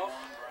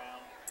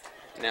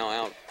 Now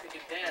out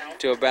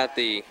to about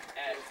the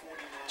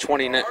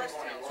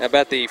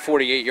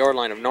 48-yard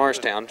line of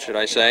Norristown, should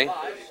I say.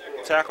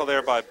 Tackle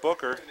there by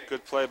Booker.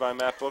 Good play by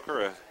Matt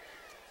Booker. A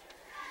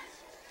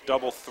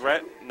double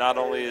threat. Not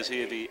only is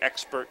he the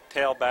expert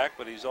tailback,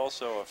 but he's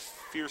also a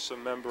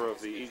fearsome member of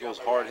the Eagles'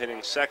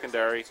 hard-hitting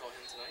secondary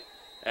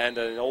and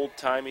an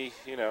old-timey,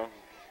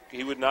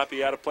 he would not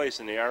be out of place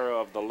in the era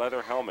of the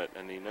leather helmet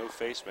and the no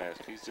face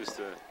mask. He's just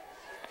a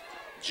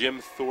Jim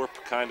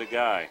Thorpe kind of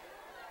guy.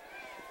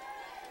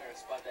 Trying to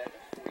spot that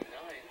at 49.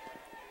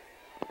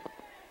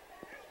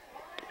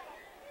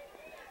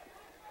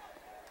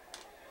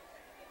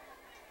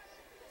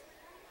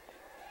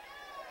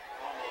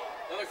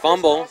 Another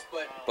Fumble, toss,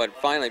 but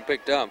finally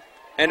picked up.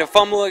 And a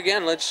fumble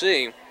again, let's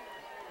see.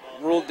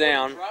 Ruled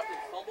down. dropped and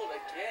fumbled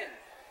again.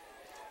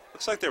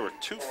 Looks like there were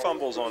 2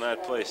 fumbles on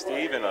that play,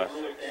 Steve, and a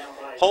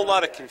whole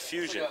lot of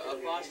confusion. A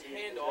botched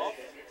handoff.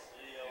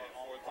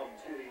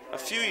 A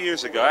few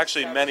years ago,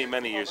 actually many,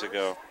 many years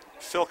ago,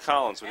 Phil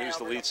Collins, when he was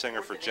the lead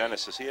singer for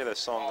Genesis, he had a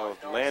song called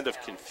Land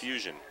of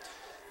Confusion.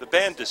 The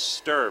band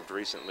Disturbed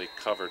recently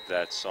covered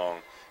that song,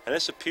 and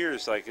this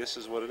appears like this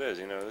is what it is.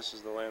 You know, this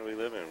is the land we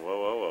live in. Whoa,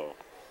 whoa, whoa.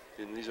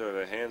 And these are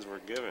the hands we're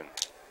given.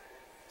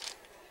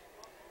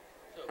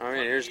 All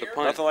right, here's the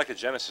punt. Nothing like a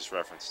Genesis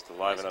reference to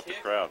liven up the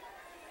crowd.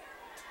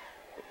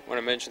 I want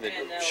to mention that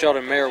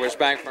Sheldon Mayer was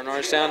back for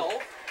Norristown.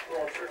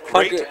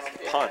 Great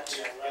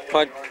punt.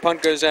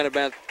 Punt goes out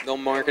about, they'll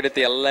mark it at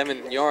the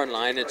 11th-yard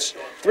line. It's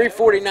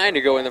 3:49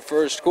 to go in the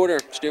first quarter.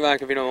 Steve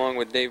Acavino along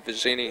with Dave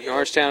Vizzini.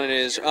 Norristown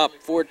is up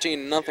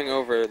 14-0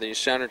 over the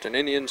Souderton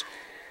Indians.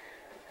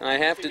 And I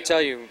have to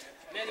tell you,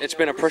 it's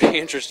been a pretty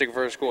interesting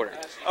first quarter.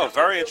 Oh,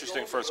 very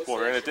interesting first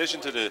quarter. In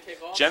addition to the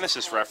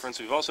Genesis reference,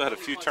 we've also had a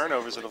few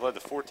turnovers that have led to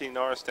 14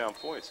 Norristown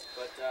points.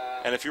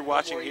 And if you're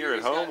watching here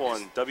at home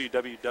on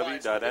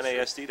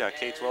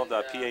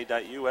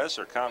www.nasd.k12.pa.us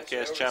or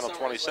Comcast Channel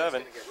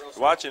 27,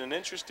 you're watching an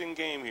interesting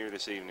game here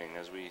this evening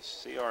as we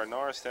see our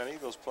Norristown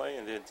Eagles play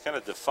and kind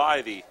of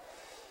defy the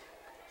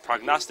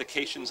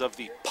prognostications of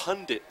the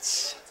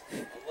pundits.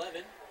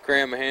 11.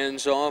 Graham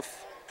hands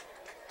off.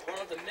 Going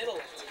up the middle,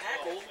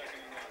 tackled.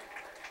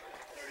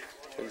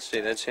 Let's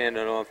see, that's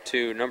handed off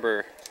to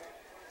number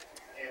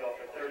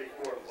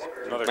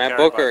Another Matt carry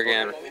Booker by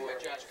again. By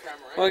Josh Kramer.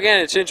 Well, again,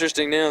 it's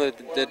interesting now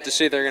that to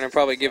see they're going to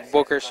probably give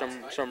Booker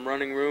some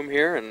running room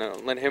here and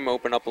let him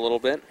open up a little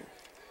bit.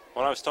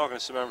 When I was talking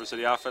to some members of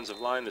the offensive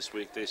line this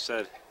week, they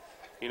said,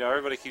 you know,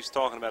 everybody keeps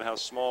talking about how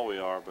small we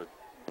are, but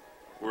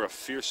we're a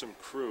fearsome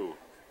crew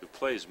who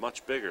plays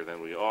much bigger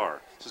than we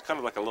are. This is kind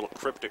of like a little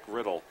cryptic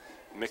riddle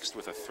mixed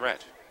with a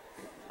threat,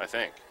 I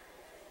think.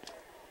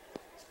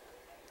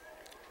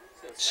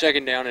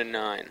 2nd down and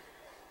 9.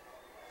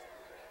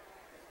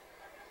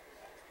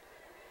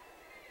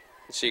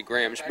 Let's see,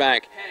 Graham's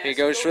back. He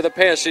goes for the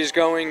pass. He's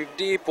going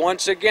deep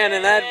once again,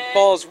 and that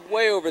ball's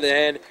way over the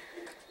head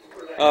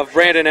of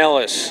Brandon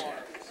Ellis.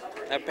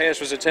 That pass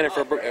was intended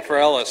for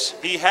Ellis.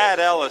 He had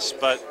Ellis,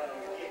 but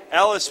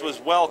Ellis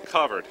was well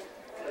covered.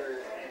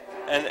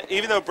 And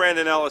even though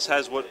Brandon Ellis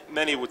has what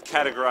many would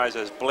categorize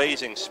as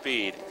blazing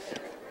speed,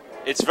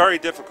 it's very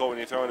difficult when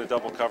you throw in a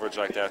double coverage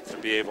like that to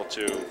be able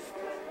to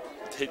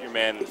hit your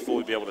man and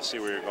fully be able to see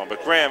where you're going.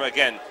 But Graham,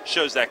 again,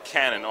 shows that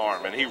cannon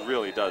arm, and he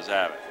really does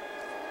have it.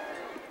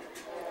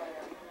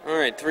 All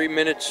right, 3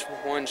 minutes,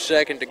 1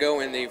 second to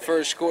go in the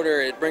first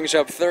quarter. It brings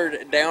up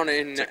 3rd down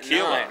and 9.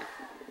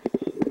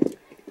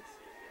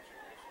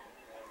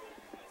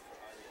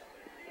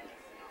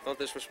 Thought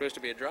this was supposed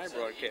to be a dry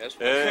broadcast.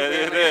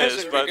 It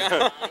is, but Here on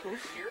their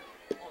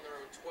own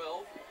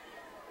 12.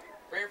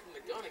 Graham from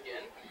the gun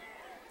again.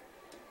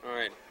 All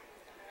right.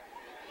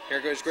 Here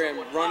goes Graham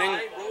running,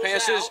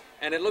 passes,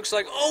 and it looks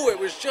like, oh, it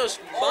was just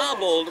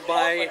bobbled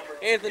by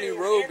Anthony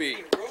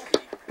Roby.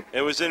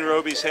 it was in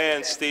Roby's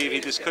hands, Steve. He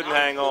just couldn't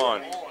hang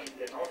on.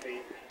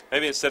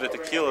 Maybe instead of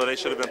tequila, they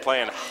should have been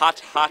playing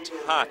hot, hot,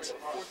 hot,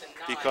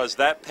 because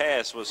that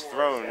pass was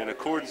thrown in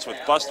accordance with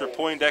Buster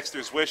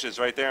Poindexter's wishes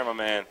right there, my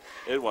man.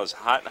 It was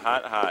hot,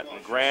 hot, hot.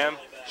 And Graham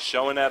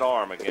showing that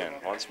arm again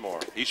once more.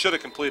 He should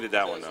have completed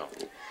that one, though.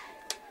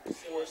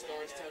 Force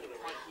Norristown to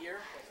punt here.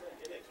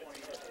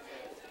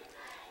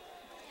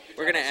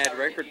 We're going to add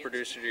record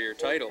producer to your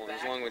title,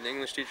 along with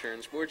English teacher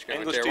and sports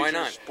English commentator. teacher, Why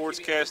not?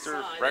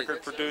 sportscaster,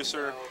 record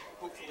producer.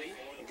 Hopefully.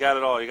 You got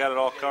it all. You got it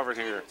all covered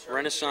here.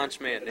 Renaissance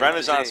man.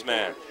 Renaissance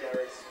man. And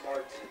it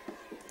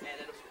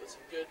was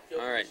some good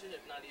field All right. position,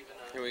 if not even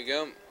Here we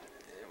go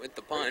with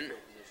the punt.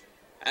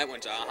 That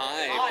one's a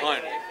high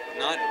punt.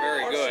 Not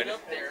very good.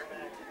 Up there.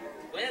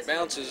 Lands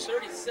Bounces.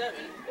 37.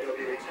 It'll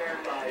be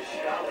returned by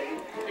Shally.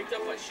 Picked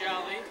up by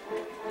Shally.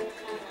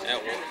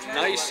 That was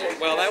nice.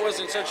 Well, that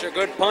wasn't such a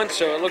good punt,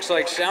 so it looks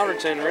like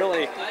Souderton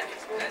really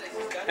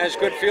has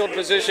good field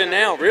position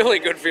now. Really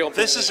good field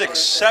This position. is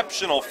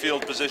exceptional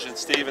field position,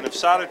 Steve, and if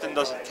Souderton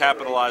doesn't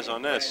capitalize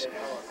on this,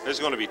 there's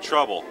going to be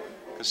trouble.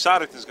 Because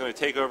Souderton's going to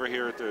take over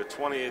here at the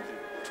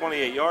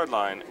 28-yard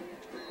line.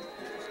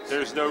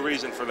 There's no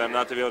reason for them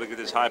not to be able to get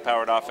this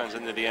high-powered offense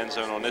into the end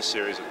zone on this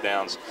series of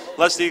downs.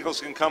 Unless the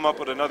Eagles can come up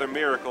with another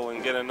miracle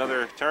and get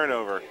another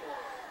turnover, it's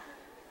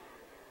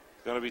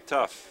going to be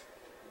tough.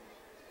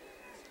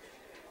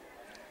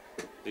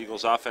 The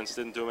Eagles' offense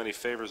didn't do them any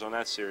favors on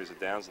that series of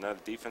downs, and now the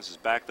defense is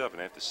backed up and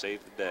they have to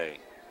save the day.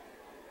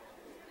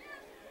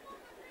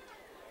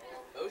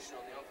 Motion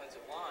on the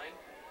offensive line.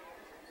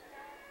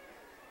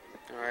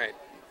 All right,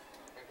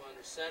 Franklin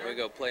under center. here we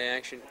go. Play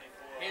action.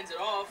 Hands it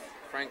off.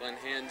 Franklin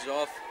hands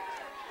off.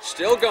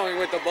 Still going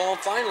with the ball,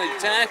 finally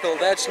tackled.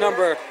 That's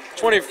number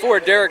 24,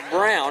 Derek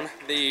Brown,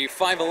 the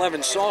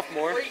 5'11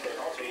 sophomore. Great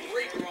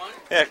run.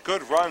 Yeah,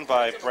 good run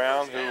by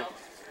Brown, who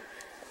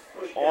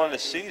on the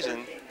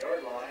season,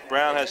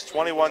 Brown has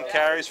 21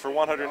 carries for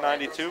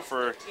 192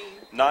 for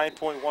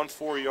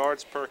 9.14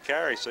 yards per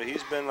carry. So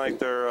he's been like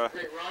their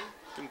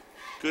been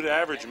good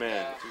average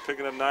man. He's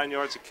picking up 9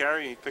 yards a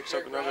carry. He picks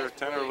up another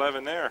 10 or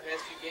 11 there.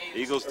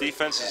 Eagles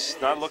defense is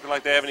not looking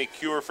like they have any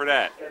cure for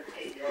that.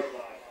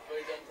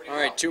 All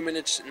right, 2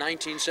 minutes,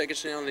 19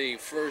 seconds now in the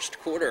first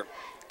quarter.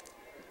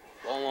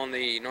 Ball on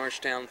the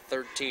Norristown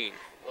 13.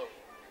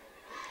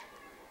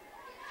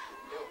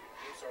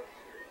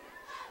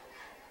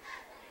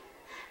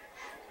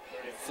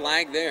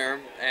 Flag there,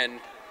 and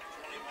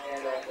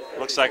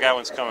looks like that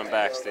one's coming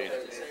back, Steve.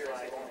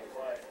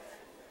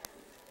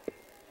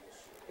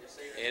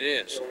 It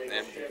is.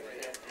 And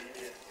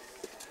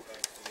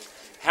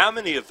how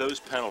many of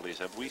those penalties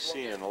have we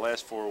seen in the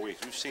last 4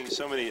 weeks? We've seen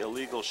so many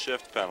illegal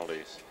shift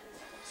penalties.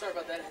 Sorry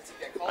about that. I had to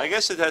get called. I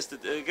guess it has to.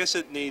 I guess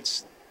it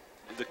needs.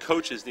 The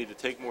coaches need to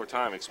take more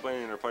time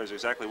explaining to their players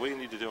exactly what you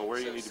need to do and where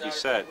you need to be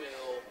set,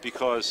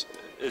 because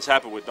it's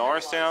happened with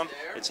Norristown,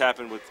 it's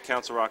happened with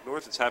Council Rock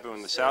North, it's happened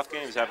in the South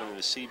game, it's happened in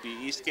the CB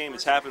East game,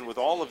 it's happened with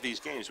all of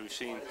these games. We've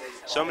seen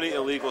so many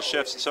illegal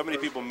shifts and so many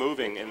people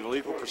moving and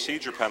illegal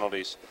procedure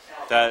penalties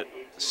that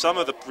some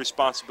of the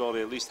responsibility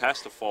at least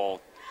has to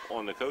fall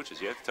on the coaches.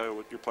 You have to tell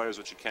your players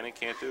what you can and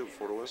can't do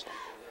before the whistle.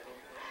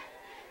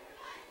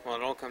 well,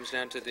 it all comes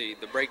down to the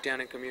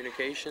breakdown in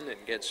communication.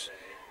 It gets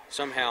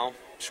somehow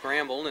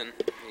scrambled, and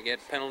you get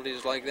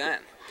penalties like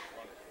that.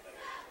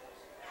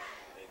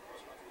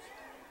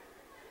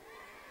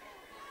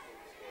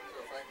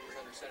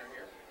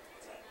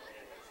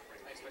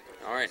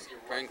 All right,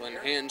 Franklin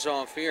hands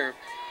off here.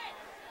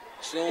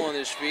 Still on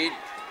his feet.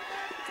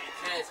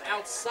 And it's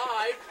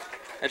outside.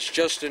 That's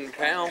Justin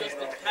Powell.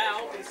 Justin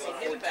Powell can see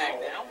him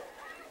back now.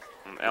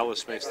 And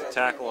Ellis makes the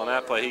tackle on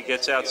that play. He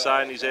gets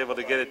outside and he's able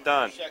to get it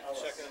done.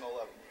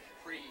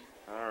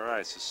 All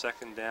right, so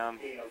second down,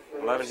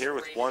 11 here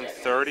with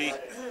 1:30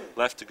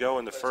 left to go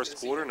in the first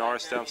quarter.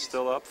 Norristown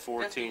still up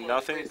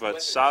 14-0, but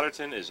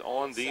Souderton is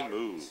on the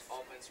move.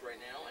 Offense right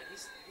now, and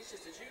he's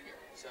just a junior,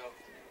 so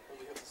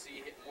we hope to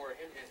see more of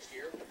him next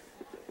year.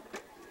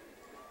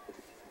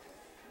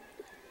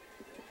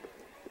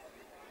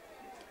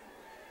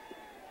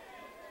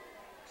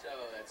 So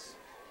that's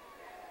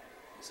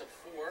a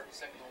 4,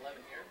 second and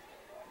 11 here.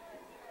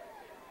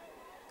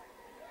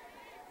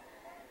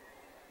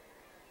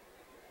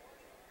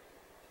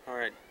 All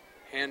right,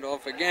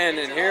 handoff again,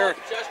 and here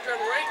Josh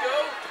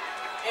Kramarenko,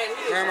 and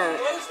he is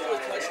close to a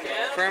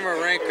touchdown.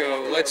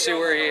 Kramarenko, let's see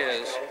where he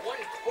is.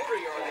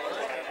 1/4 yard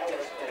line.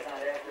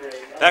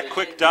 That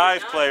quick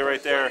dive play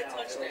right there,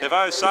 if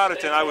I was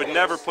Souderton, I would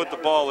never put the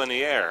ball in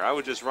the air. I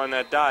would just run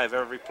that dive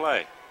every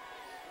play.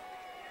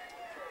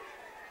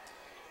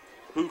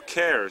 Who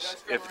cares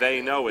if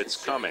they know it's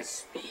coming?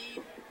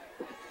 Speed,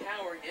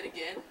 power yet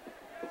again.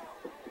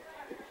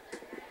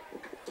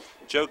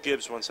 Joe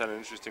Gibbs once had an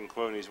interesting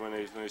quote. When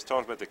he was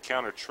talking about the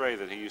counter tray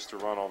that he used to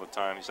run all the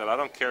time, he said, I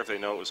don't care if they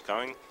know it was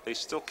coming, they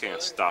still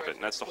can't stop it.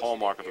 And that's the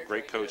hallmark of a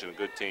great coach and a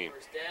good team.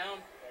 First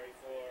down.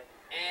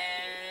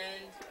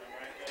 And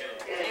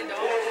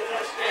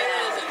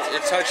A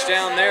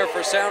touchdown there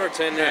for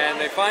Souderton, and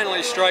they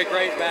finally strike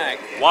right back.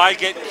 Why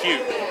get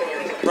cute?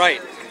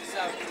 Right.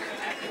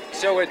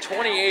 So at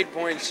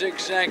 28.6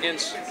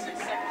 seconds,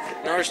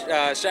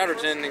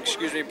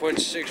 Souderton,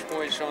 puts 6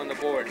 points on the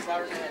board.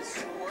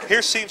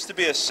 Here seems to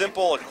be a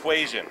simple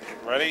equation.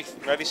 Ready?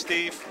 Ready,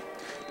 Steve?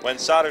 When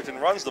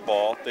Souderton runs the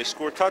ball, they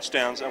score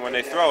touchdowns, and when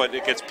they throw it,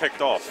 it gets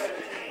picked off.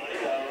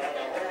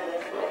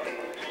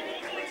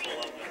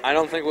 I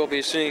don't think we'll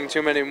be seeing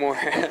too many more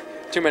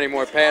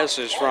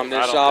passes from this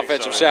I don't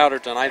think offensive so,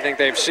 Souderton. I think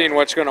they've seen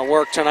what's going to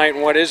work tonight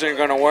and what isn't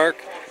going to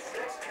work.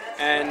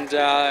 And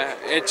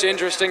it's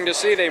interesting to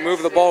see they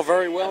move the ball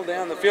very well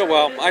down the field.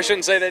 Well, I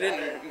shouldn't say they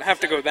didn't have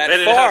to go that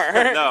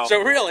far. No.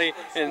 So really,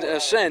 in a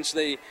sense,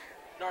 they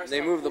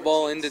move the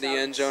ball into the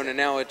end zone, and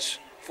now it's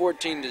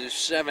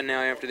 14-7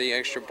 now after the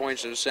extra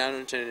points. So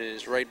Souderton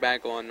is right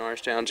back on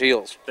Norristown's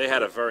heels. They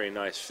had a very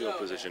nice field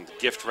position,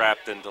 gift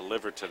wrapped and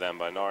delivered to them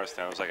by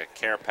Norristown. It was like a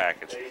care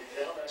package.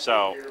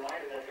 So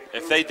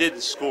if they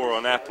didn't score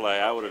on that play,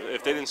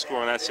 if they didn't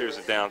score on that series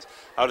of downs,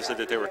 I would have said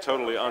that they were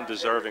totally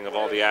undeserving of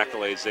all the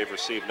accolades they've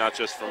received, not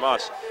just from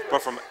us,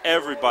 but from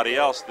everybody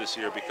else this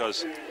year,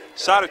 because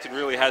Souderton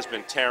really has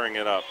been tearing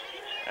it up.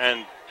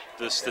 And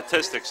the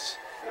statistics,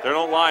 they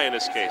don't lie in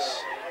this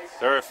case.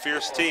 They're a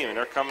fierce team, and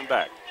they're coming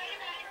back.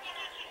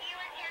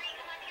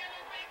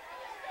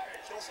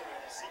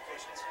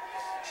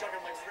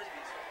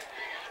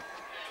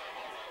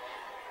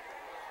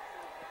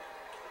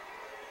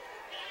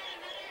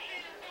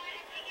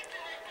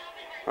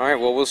 All right,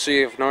 well, we'll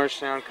see if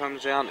Norristown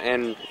comes out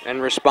and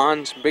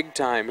responds big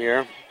time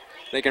here.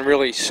 They can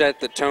really set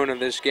the tone of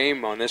this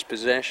game on this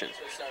possession.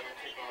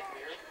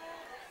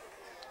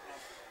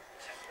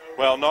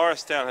 Well,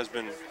 Norristown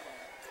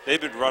they've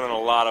been running a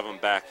lot of them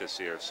back this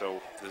year.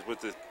 So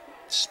with the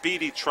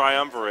speedy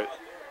triumvirate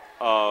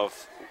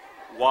of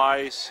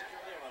Wise,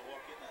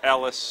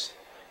 Ellis,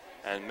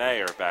 and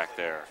Mayer back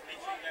there.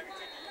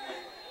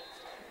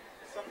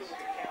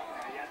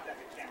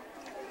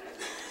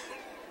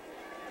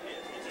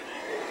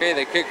 Okay,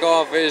 the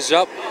kickoff is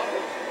up.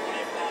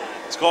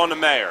 It's going to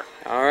Mayer.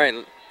 All right,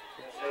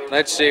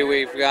 let's see.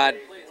 We've got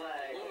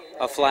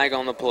a flag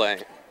on the play.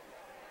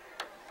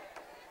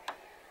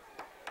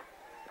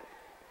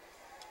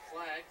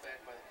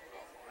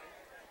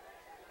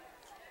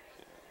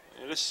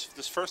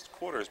 This first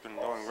quarter has been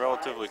going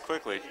relatively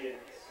quickly.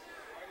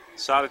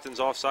 Souderton's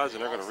offsides, and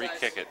they're going to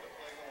re-kick it.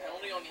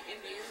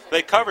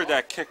 They covered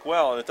that kick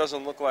well, and it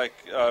doesn't look like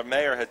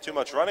Mayer had too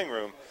much running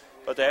room,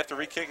 but they have to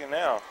re-kick it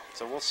now.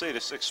 So we'll see.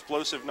 This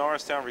explosive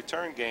Norristown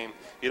return game,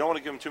 you don't want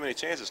to give them too many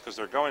chances because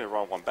they're going to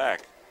run one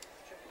back.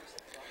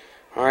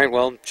 All right,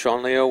 well,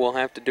 Sean Leo will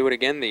have to do it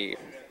again, the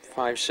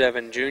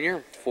 5'7"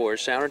 junior for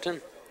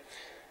Souderton.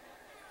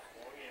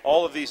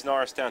 All of these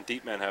Norristown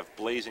deep men have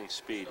blazing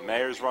speed.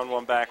 Mayer's run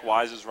one back,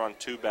 Wise has run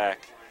two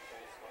back,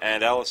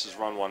 and Ellis has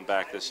run one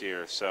back this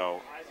year. So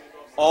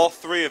all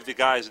three of the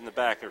guys in the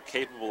back are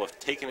capable of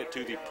taking it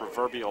to the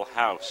proverbial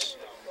house.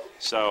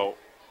 So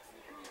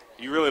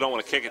you really don't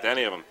want to kick it to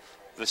any of them.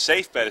 The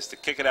safe bet is to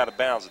kick it out of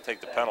bounds and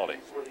take the penalty.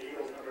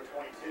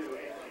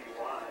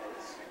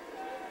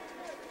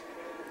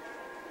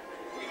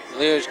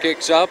 Leo's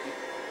kicks up.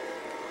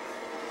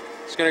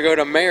 It's going to go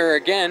to Mayer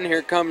again.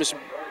 Here comes...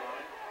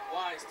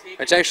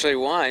 It's actually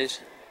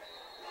Wise.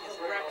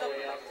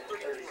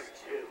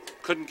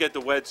 Couldn't get the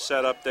wedge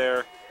set up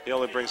there. He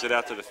only brings it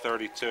out to the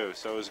 32.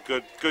 So it was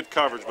good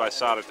coverage by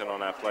Souderton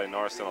on that play.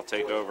 Norristown will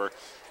take over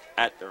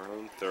at their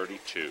own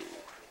 32.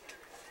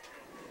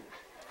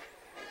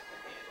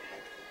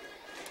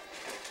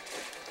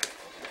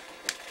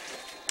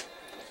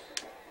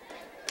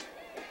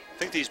 I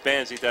think these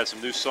bands need to add some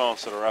new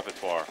songs to the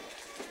repertoire.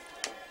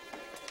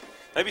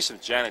 Maybe some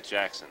Janet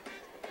Jackson.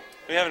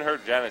 We haven't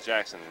heard Janet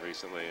Jackson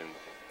recently in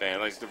band,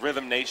 like the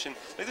Rhythm Nation.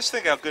 Like, just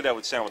think how good that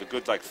would sound with a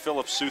good, like,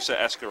 Philip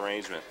Sousa-esque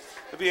arrangement.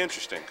 It'd be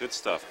interesting. Good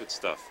stuff, good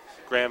stuff.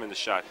 Graham in the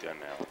shotgun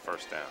now,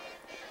 first down.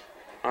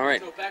 All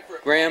right,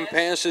 Graham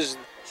passes,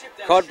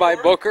 caught by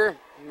Booker,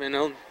 and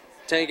he'll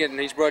take it, and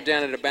he's brought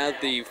down at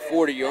about the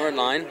 40-yard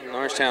line,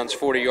 Norristown's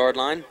 40-yard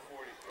line.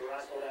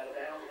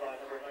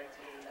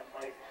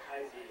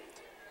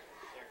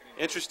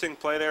 Interesting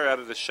play there out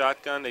of the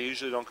shotgun. They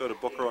usually don't go to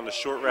Booker on the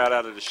short route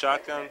out of the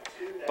shotgun,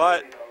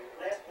 but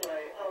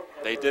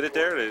they did it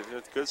there. They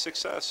had good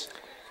success.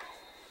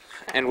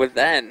 And with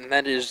that,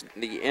 that is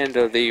the end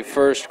of the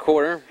first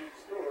quarter.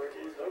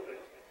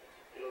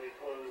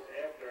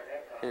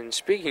 And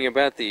speaking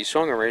about the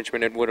song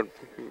arrangement, it would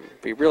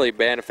be really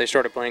bad if they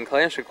started playing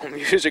classical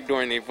music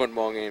during the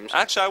football games.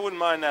 Actually, I wouldn't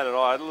mind that at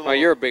all. Oh,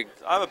 you're a big...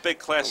 I'm a big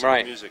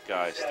classical music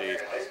guy,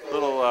 Steve.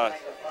 Little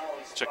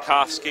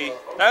Tchaikovsky.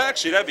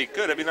 Actually, that'd be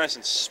good. That'd be nice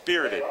and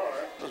spirited.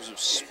 Some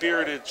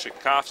spirited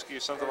Tchaikovsky or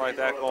something like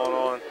that going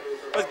on.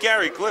 With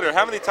Gary Glitter,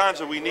 how many times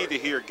do we need to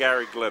hear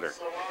Gary Glitter?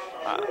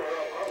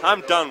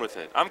 I'm done with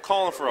it. I'm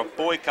calling for a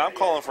boycott. I'm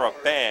calling for a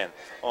ban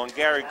on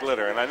Gary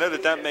Glitter. And I know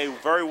that that may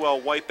very well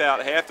wipe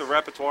out half the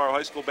repertoire of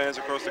high school bands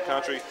across the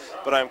country,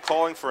 but I'm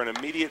calling for an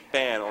immediate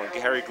ban on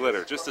Gary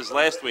Glitter. Just as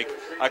last week,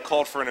 I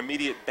called for an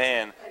immediate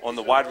ban on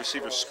the wide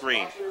receiver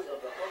screen.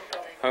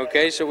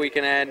 Okay, so we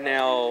can add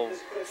now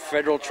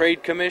Federal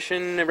Trade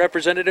Commission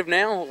representative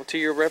now to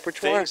your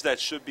repertoire? Things that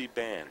should be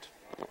banned.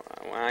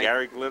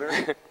 Gary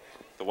Glitter,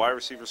 the wide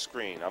receiver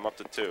screen. I'm up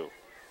to 2.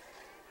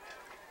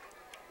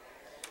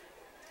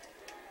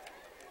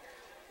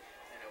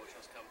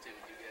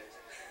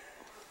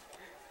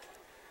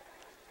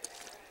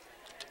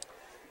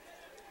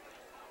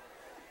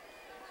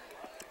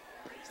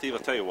 Steve, I'll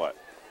tell you what.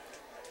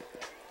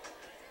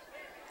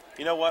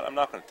 You know what? I'm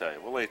not going to tell you.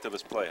 We'll wait till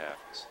this play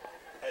happens.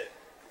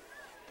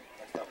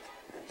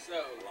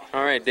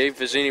 All right, Dave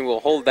Vizzini will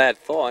hold that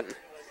thought.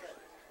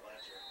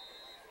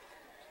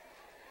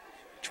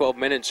 12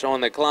 minutes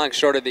on the clock,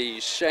 start of the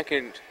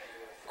second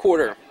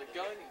quarter.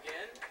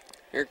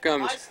 Here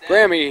comes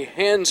Grammy,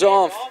 hands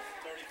off.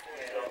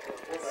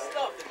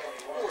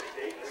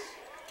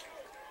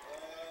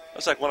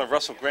 That's like one of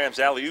Russell Graham's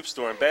alley-oops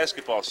during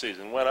basketball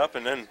season. Went up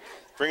and then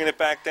bringing it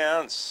back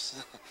down.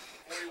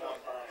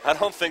 I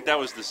don't think that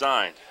was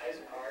designed.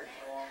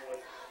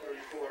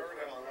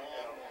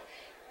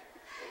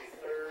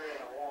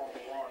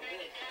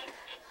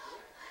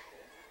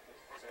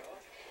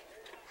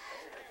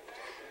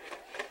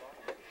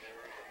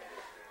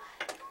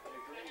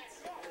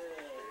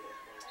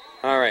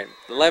 All right,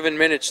 11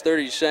 minutes,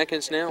 30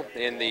 seconds now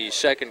in the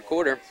second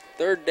quarter.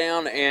 3rd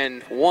down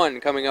and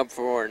 1 coming up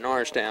for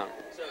Norristown.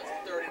 So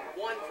it's 3rd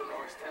and 1 for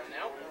Norristown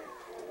now.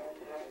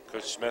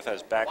 Coach Smith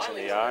has backs in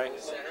the eye.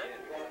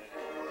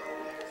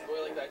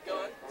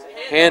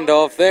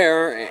 Handoff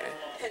there.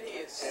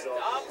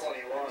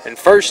 And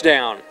first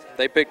down.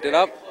 They picked it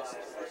up.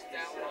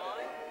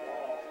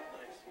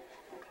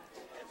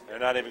 They're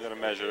not even going to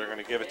measure. They're going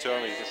to give it to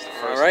him. He gets the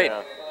first All right.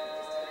 down.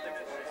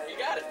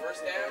 got it.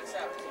 First down,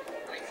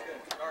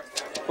 Souderton.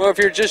 Norristown. Well, if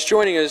you're just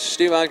joining us,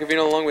 Steve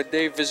Acavino along with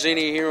Dave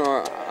Vizzini here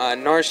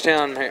on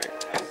Norristown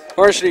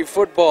varsity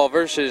football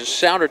versus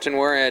Souderton.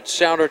 We're at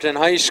Souderton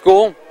High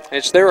School.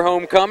 It's their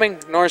homecoming.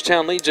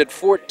 Norristown leads at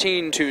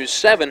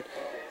 14-7.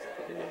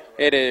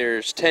 It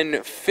is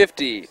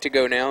 10:50 to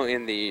go now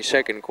in the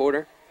second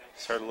quarter.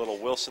 Heard a little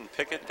Wilson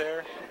Pickett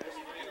there.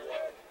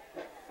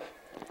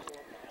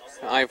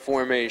 I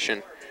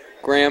formation.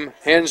 Graham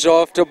hands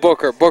off to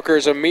Booker.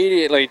 Booker's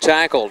immediately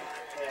tackled.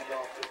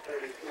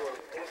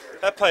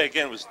 That play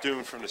again was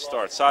doomed from the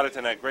start.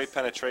 Souderton had great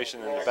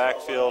penetration in the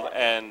backfield,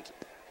 and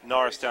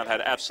Norristown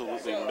had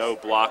absolutely no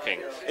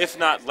blocking, if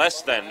not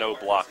less than no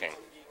blocking.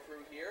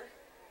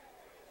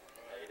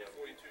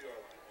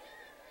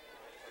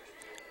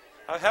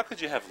 How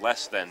could you have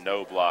less than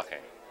no blocking?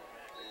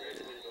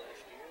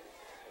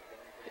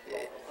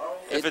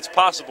 If it's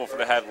possible for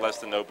to have less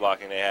than no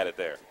blocking, they had it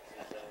there.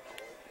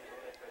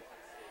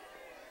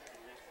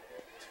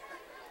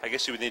 I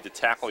guess you would need to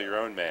tackle your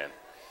own man.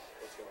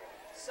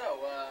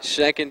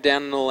 Second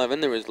down and 11.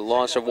 There was the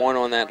loss of 1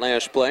 on that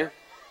last play.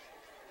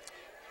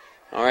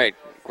 All right,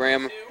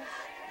 Graham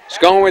is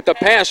going with the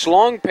pass,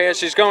 long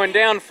pass. He's going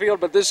downfield,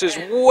 but this is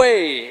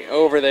way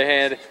over the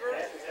head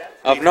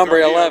of number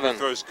 11. He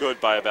throws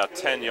good by about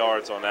 10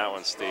 yards on that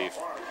one, Steve.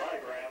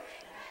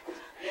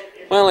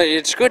 Well,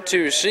 it's good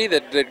to see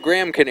that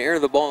Graham can air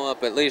the ball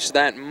up at least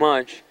that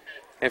much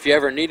if you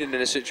ever need it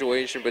in a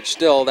situation, but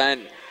still, that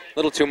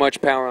little too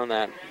much power on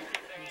that.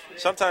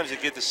 Sometimes you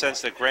get the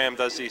sense that Graham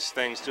does these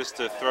things just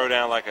to throw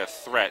down like a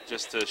threat,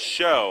 just to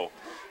show,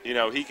 you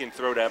know, he can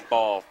throw that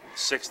ball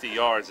 60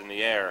 yards in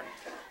the air.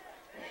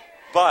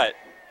 But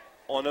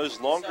on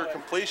those longer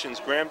completions,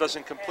 Graham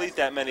doesn't complete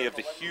that many of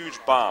the huge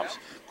bombs.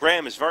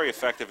 Graham is very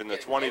effective in the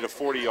 20 to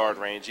 40-yard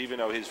range, even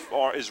though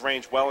his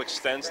range well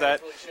extends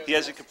that. He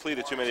hasn't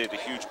completed too many of the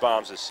huge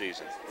bombs this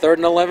season. 3rd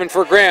and 11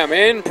 for Graham.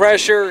 In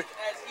pressure.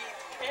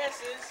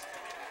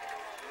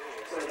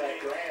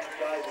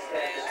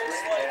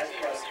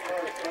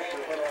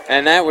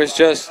 And that was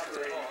just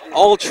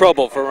all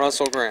trouble for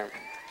Russell Graham.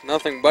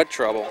 Nothing but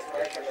trouble.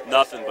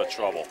 Nothing but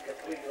trouble.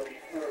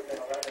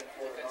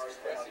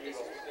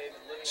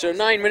 So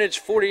 9 minutes,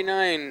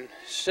 49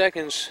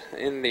 seconds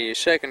in the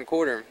second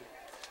quarter.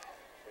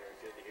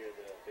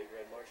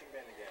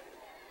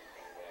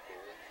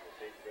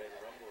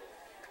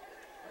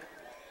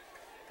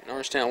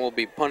 Norristown will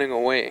be punting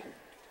away.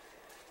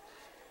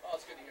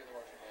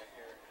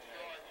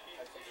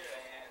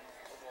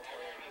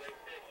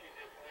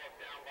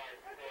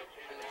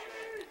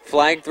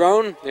 Flag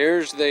thrown.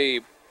 Here's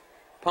the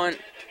punt.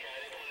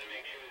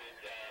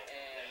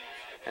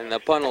 And the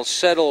punt will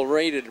settle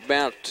right at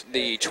about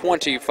the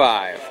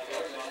 25.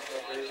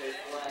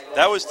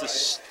 That was the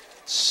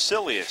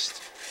silliest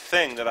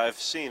thing that I've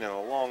seen in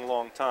a long,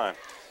 long time.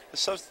 The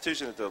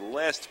substitution at the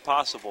last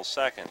possible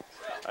second.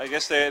 I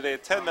guess they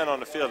had 10 men on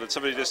the field, and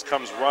somebody just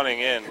comes running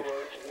in.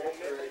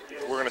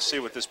 We're going to see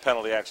what this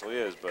penalty actually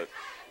is, but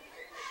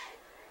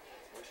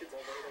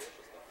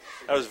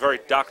that was very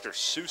Dr.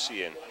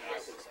 Seussian.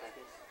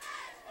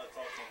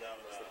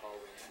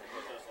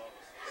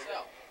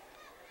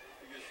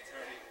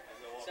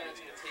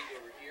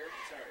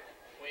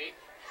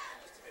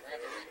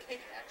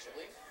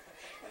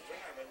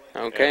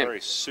 Okay. Yeah, very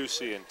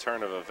Seussian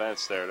turn of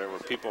events there. There were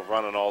people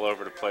running all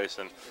over the place,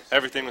 and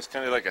everything was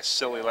kind of like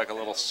a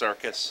little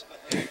circus.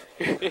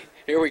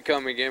 Here we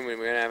come again. We're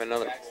going to have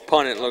another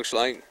punt, it looks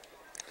like.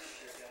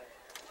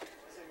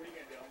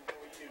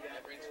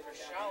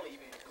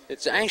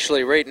 It's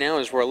actually right now,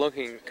 as we're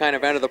looking kind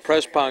of out of the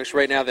press box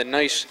right now, the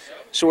nice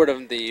sort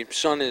of the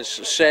sun is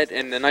set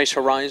and the nice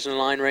horizon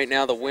line right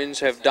now. The winds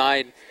have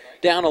died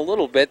down a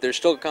little bit. They're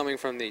still coming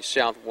from the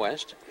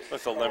southwest.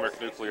 With the Limerick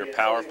nuclear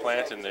power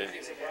plant in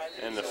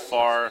the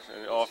far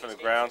and off in the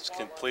grounds,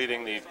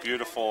 completing the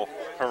beautiful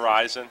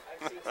horizon.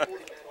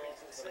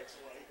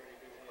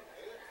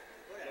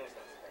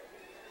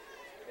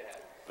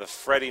 The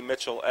Freddie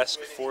Mitchell-esque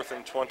 4th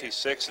and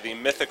 26, the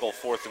mythical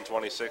 4th and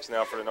 26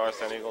 now for the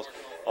Norristown Eagles,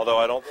 although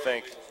I don't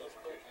think.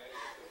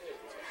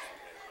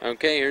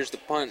 Okay, here's the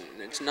punt.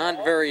 It's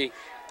not very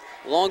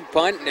long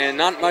punt and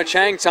not much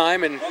hang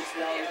time, and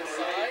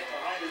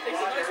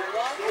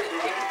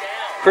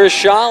Chris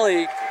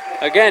Shawley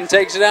again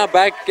takes it out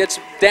back, gets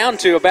down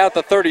to about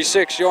the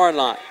 36-yard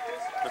line.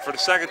 And for the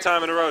second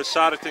time in a row,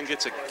 Souderton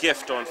gets a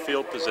gift on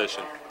field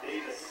position.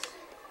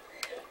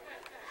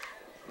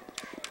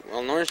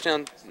 Well,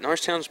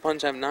 Norristown's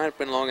punts have not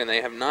been long, and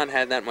they have not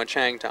had that much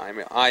hang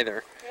time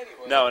either.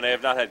 No, and they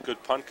have not had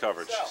good punt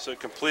coverage. So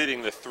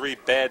completing the 3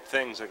 bad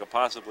things that could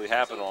possibly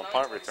happen on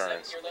punt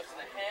returns.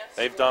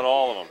 They've done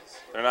all of them.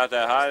 They're not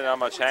that high, not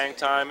much hang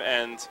time,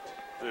 and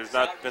there's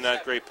not been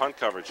that great punt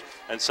coverage.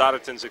 And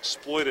Souderton's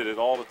exploited it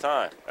all the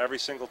time. Every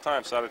single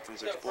time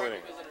Souderton's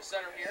exploiting.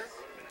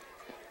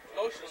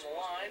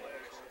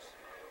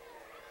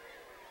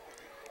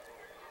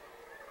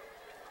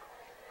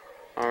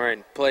 All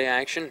right, play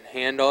action,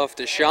 hand off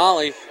to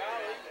Shawley.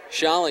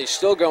 Shawley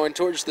still going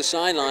towards the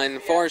sideline, the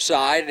far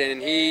side,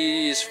 and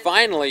he's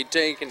finally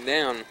taken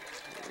down.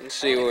 Let's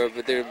see where,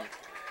 but they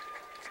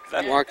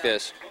mark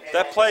this.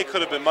 That play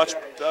could have been much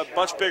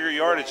bigger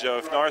yardage, though,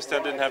 if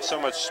Norristown didn't have so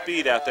much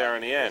speed out there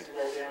in the end.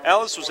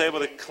 Ellis was able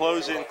to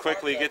close in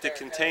quickly, get the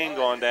contain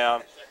going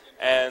down,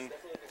 and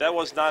that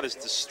was not as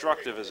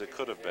destructive as it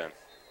could have been.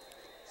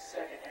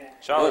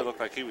 Charlie looked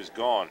like he was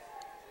gone,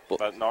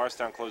 but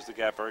Norristown closed the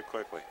gap very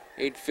quickly.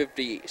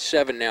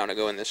 8:57 now to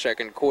go in the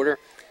second quarter.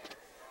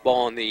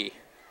 Ball on the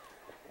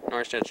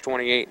Norristown's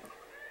 28.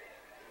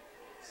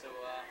 So,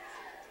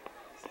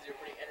 this is a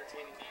pretty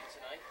entertaining game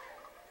tonight.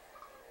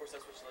 Of course,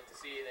 that's what you like to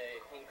see at a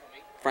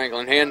homecoming.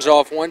 Franklin hands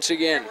off once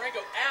again.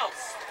 Kramarenko out,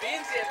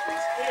 spins after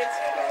he's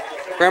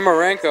hit.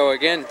 Kramarenko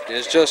again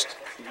is just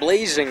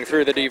blazing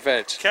through the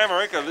defense.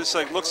 Kramarenko, this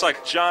looks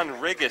like John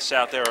Riggis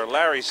out there, or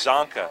Larry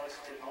Zonka,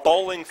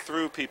 bowling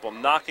through people,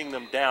 knocking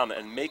them down,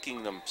 and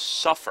making them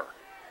suffer.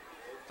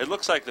 It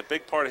looks like the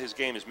big part of his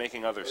game is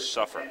making others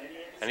suffer,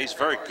 and he's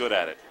very good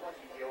at it.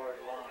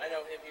 I know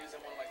him. He was in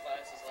one of my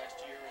classes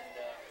last year,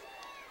 and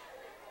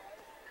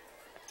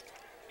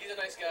he's a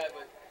nice guy,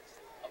 but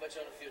I'll bet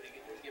you on the field he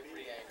can get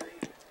pretty angry.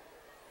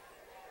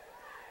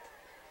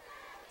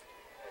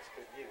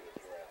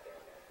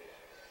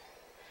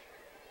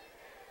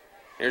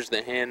 Here's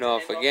the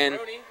handoff again.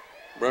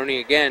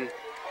 Brony again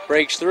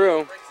breaks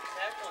through.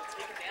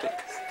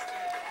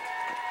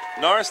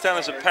 Norristown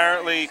has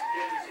apparently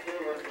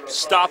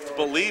stopped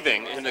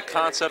believing in the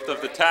concept of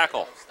the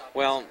tackle.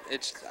 Well,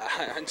 it's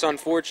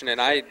unfortunate.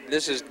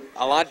 This is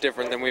a lot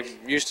different than we've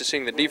used to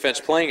seeing the defense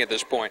playing at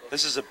this point.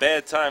 This is a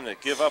bad time to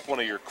give up one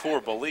of your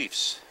core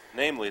beliefs,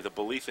 namely the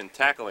belief in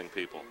tackling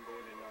people.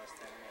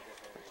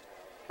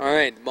 All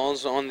right, the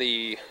ball's on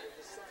the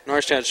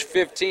Norristown's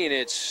 15.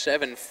 It's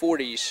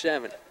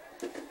 7:47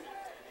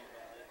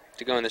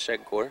 to go in the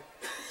second quarter.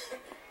 Why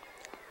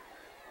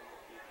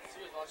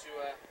don't you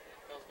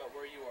tell us about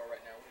where you are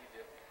right now? What do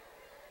you do?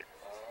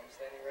 I'm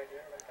standing right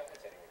here.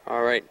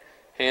 All right,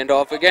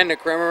 handoff again to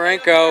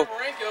Kramarenko,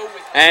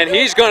 and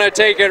he's going to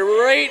take it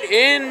right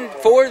in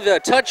for the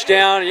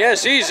touchdown.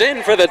 Yes, he's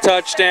in for the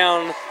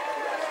touchdown.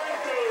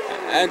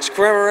 That's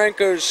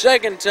Kramarenko's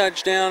second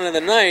touchdown of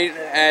the night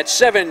at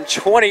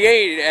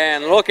 7:28,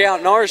 and look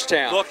out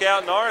Norristown. Look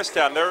out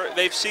Norristown.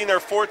 They've seen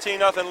their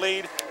 14-0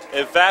 lead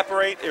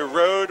evaporate,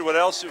 erode,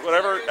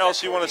 whatever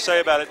else you want to say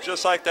about it.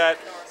 Just like that,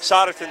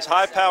 Souderton's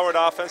high-powered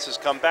offense has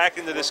come back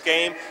into this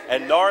game,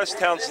 and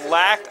Norristown's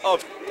lack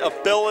of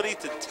ability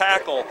to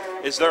tackle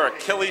is their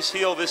Achilles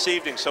heel this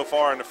evening so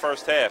far in the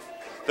first half.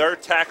 Their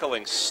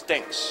tackling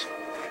stinks.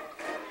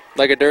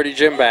 Like a dirty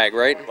gym bag,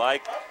 right?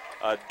 Like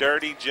a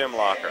dirty gym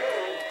locker.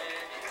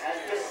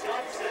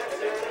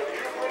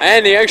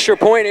 And the extra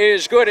point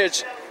is good.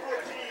 It's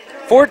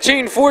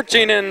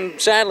 14-14, and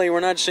sadly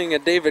we're not seeing a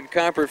David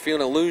Copperfield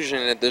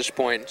illusion at this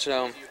point.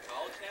 So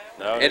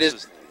no, it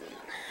is.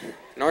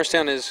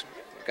 Norristown has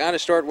got to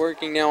start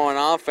working now on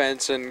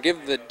offense and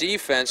give the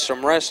defense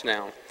some rest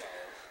now.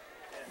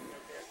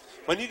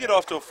 When you get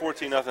off to a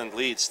 14-0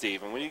 lead,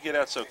 Steve, and when you get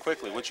out so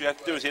quickly, what you have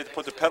to do is you have to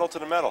put the pedal to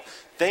the metal.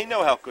 They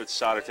know how good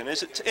Souderton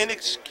is. It's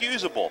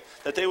inexcusable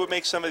that they would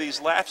make some of these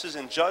lapses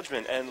in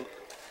judgment and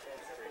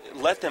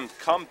let them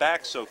come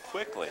back so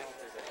quickly.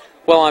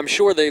 Well, I'm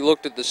sure they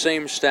looked at the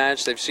same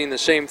stats. They've seen the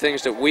same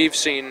things that we've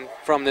seen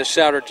from this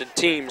Souderton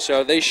team,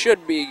 so they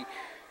should be,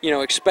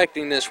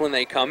 expecting this when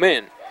they come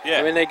in. Yeah.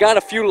 I mean, they got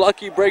a few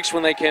lucky breaks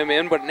when they came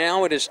in, but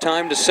now it is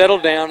time to settle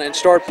down and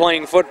start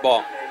playing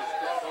football.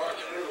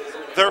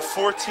 Their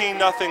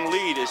 14-0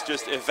 lead is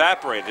just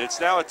evaporated. It's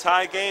now a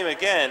tie game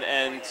again,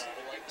 and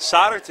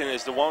Souderton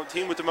is the one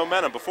team with the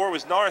momentum. Before it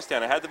was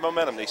Norristown. It had the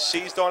momentum. They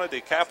seized on it.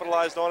 They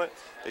capitalized on it.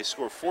 They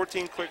scored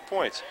 14 quick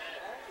points.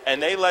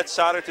 And they let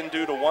Souderton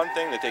do the one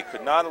thing that they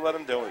could not have let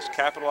them do, was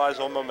capitalize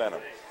on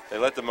momentum. They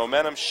let the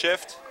momentum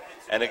shift,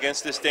 and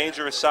against this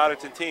dangerous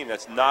Souderton team,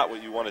 that's not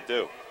what you want to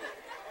do. All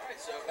right,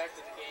 so back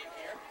to the game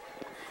here.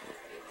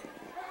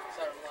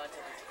 Souderton line to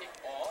kick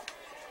off.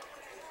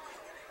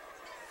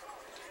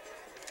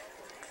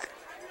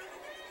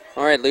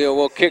 All right, Leo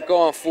will kick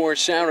off for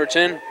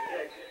Souderton.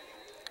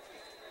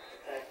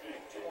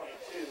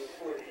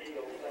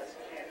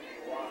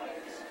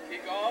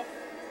 Kick off.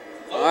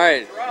 All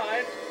right.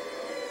 Drive.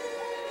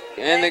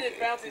 And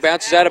it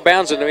bounces out of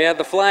bounds, and we have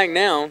the flag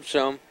now,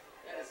 so.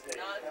 That is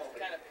not the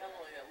kind of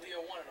penalty that Leo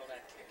wanted on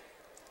that kick.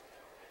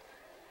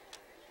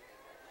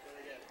 So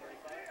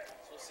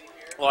we'll see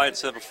here. Well, I had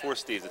said before,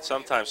 Steve, that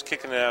sometimes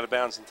kicking it out of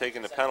bounds and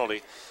taking the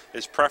penalty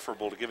is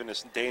preferable to giving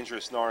this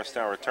dangerous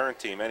Norristown return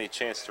team any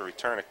chance to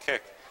return a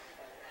kick.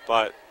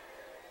 But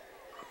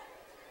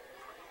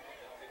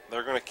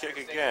they're going to kick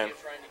again.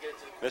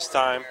 This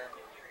time,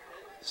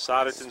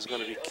 Souderton's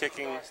going to be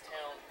kicking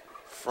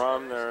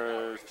from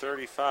their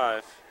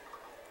 35.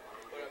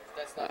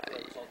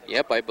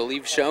 Yep, I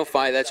believe so.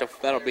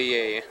 That'll be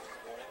a.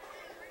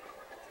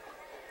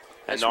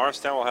 And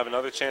Norristown will have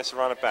another chance to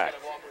run it back.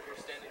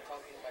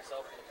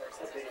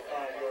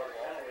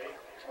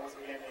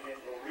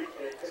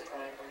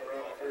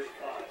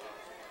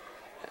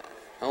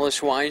 Ellis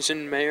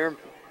Wiesen, Mayor,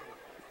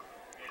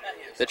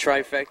 the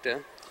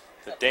trifecta.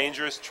 The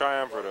dangerous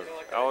triumvirate of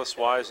Ellis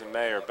Wise and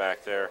Mayer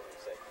back there.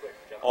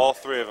 All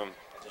three of them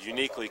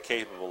uniquely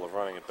capable of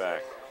running it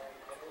back.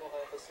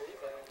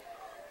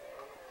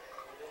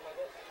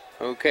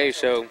 Okay,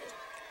 so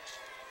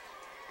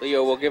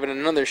Leo will give it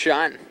another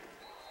shot.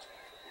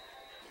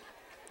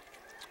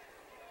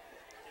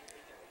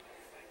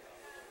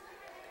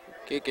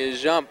 Kick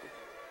is up.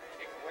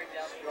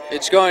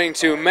 It's going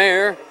to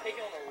Mayer.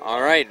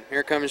 All right,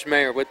 here comes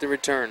Mayer with the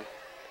return.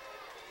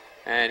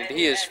 And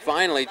he is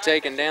finally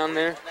taken down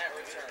there.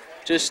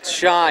 Just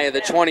shy of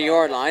the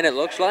 20-yard line, it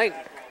looks like.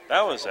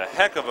 That was a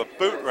heck of a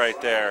boot right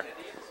there.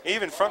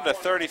 Even from the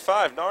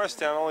 35,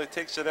 Norristown only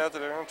takes it out to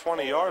their own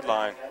 20-yard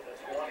line.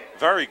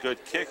 Very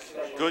good kick,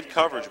 good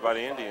coverage by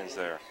the Indians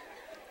there.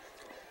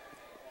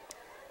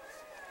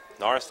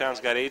 Norristown's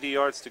got 80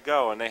 yards to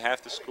go, and they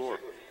have to score.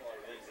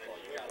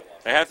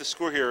 They have to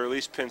score here or at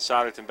least pin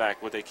Souderton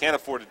back. What they can't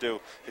afford to do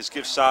is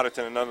give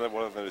Souderton another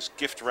one of those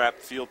gift-wrapped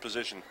field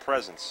position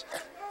presents.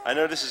 I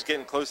know this is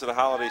getting close to the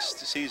holiday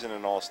season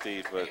and all,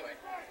 Steve, but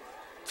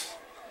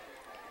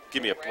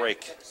give me a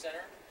break.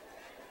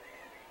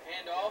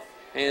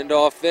 Hand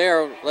off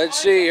there. Let's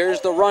see.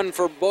 Here's the run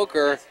for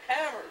Booker.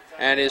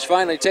 And is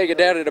finally taken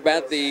down at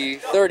about the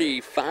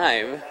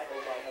 35.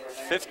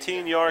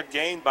 15-yard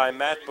gain by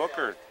Matt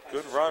Booker.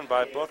 Good run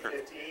by Booker.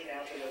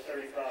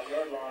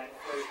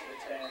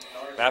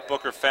 Matt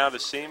Booker found a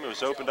seam. It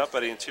was opened up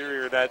by the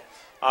interior of that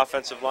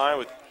offensive line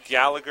with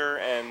Gallagher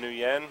and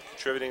Nguyen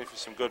contributing for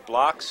some good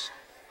blocks.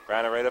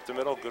 Ran it right up the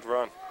middle. Good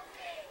run.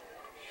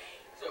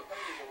 So, how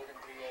many people we're going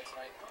to do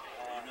tonight?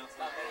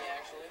 Not many,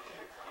 actually.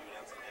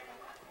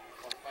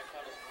 My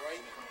count is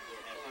right.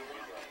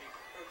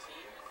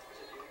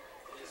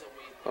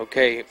 13.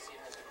 Okay,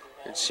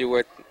 let's see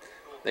what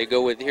they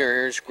go with here.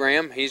 Here's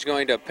Graham. He's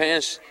going to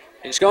pass.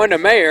 He's going to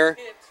Mayer.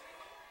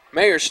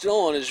 Mayer's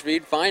still on his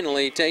feet,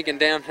 finally taken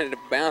down at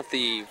about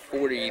the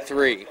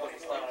 43.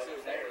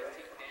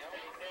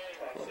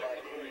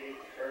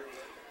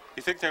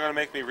 You think they're going to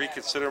make me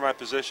reconsider my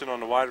position on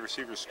the wide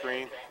receiver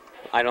screen?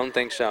 I don't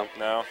think so.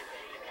 No.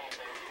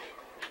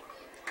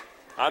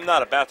 I'm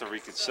not about to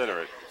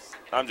reconsider it.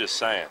 I'm just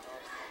saying.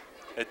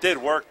 It did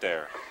work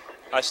there.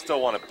 I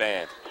still want it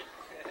banned.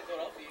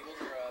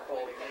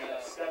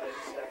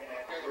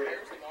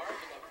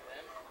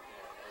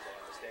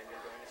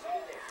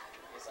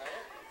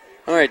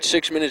 All right,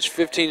 6 minutes,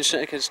 15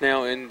 seconds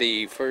now in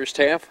the first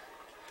half.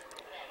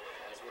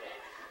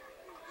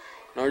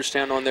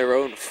 Norristown on their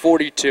own,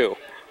 42.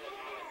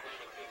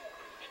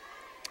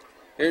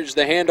 Here's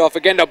the handoff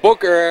again to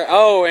Booker.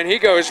 Oh, and he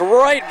goes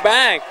right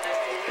back.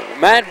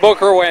 Matt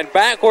Booker went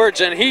backwards,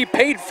 and he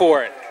paid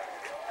for it.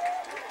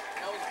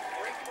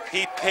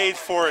 He paid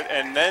for it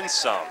and then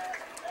some.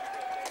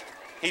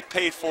 He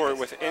paid for it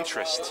with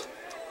interest.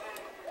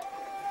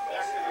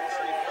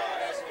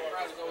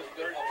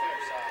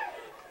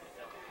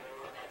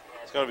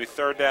 It's going to be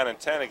 3rd down and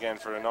 10 again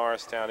for the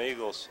Norristown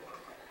Eagles.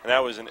 And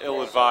that was an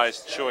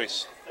ill-advised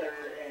choice.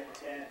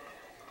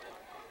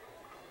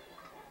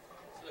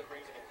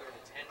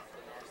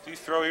 Do you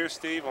throw here,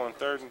 Steve, on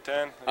 3rd and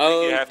 10?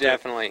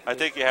 Definitely. I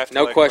think you have to.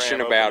 No let question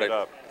Graham about open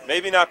it. Up.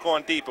 Maybe not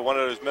going deep, but one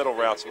of those middle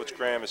routes, which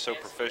Graham is so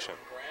proficient.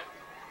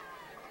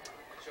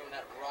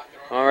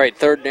 All right,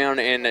 3rd down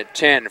and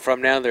 10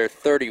 from now their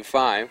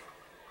 35.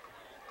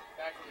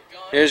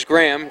 Here's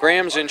Graham.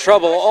 Graham's in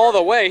trouble all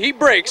the way. He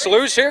breaks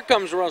loose. Here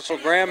comes Russell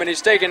Graham, and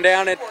he's taken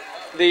down at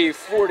the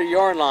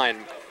 40-yard line.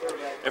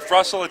 If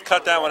Russell had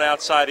cut that one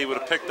outside, he would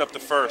have picked up the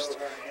first.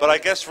 But I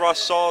guess Russ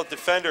saw a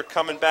defender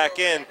coming back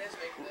in.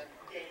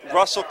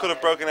 Russell could have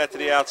broken that to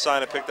the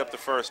outside and picked up the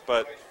first,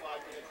 but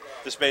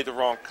just made the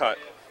wrong cut.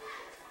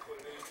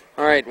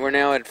 All right, we're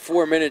now at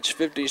 4 minutes,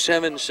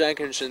 57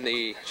 seconds in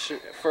the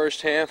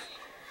first half.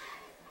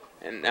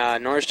 And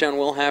Norristown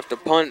will have to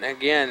punt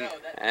again,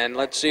 and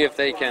let's see if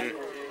they can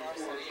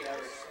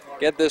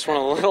get this one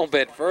a little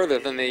bit further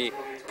than the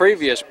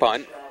previous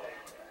punt.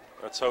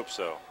 Let's hope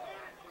so.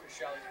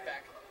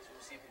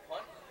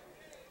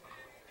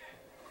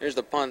 Here's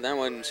the punt. That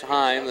one's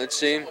high. Let's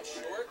see.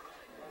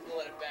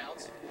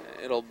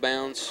 It'll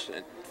bounce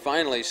and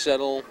finally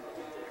settle.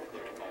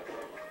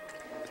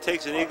 It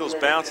takes an Eagles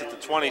bounce at the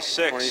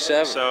 26.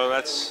 27. So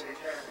that's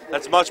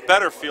much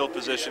better field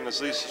position,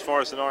 at least as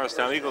far as the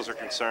Norristown Eagles are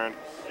concerned.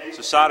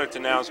 So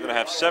Souderton now is going to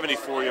have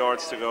 74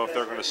 yards to go if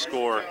they're going to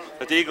score.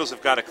 But the Eagles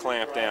have got to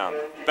clamp down.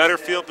 Better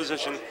field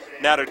position.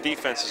 Now their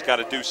defense has got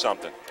to do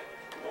something.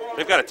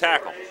 They've got to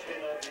tackle.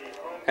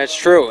 That's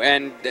true,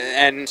 and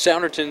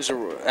Souderton's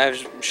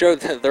has showed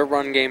that their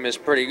run game is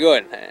pretty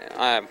good.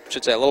 I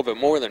should say a little bit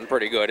more than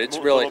pretty good. It's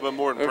really a little bit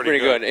more than pretty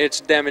good.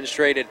 It's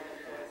demonstrated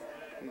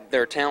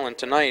their talent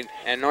tonight,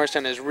 and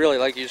Norristown is really,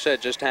 like you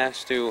said, just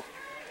has to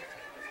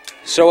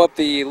sew up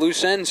the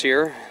loose ends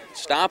here,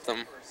 stop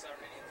them.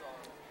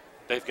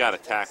 They've got to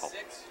tackle.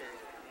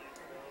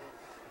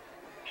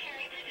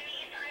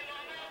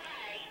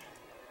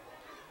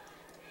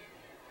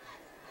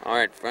 All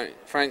right,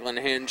 Franklin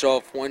hands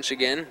off once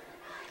again.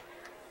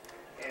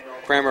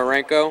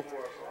 Kramarenko.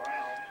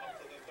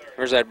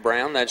 Where's that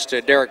Brown? That's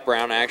to Derek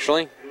Brown,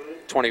 actually.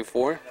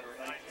 24.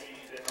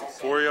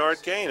 4-yard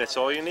gain. That's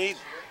all you need.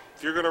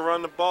 If you're going to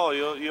run the ball,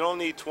 you don't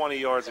need 20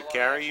 yards of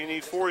carry. You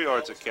need 4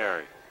 yards of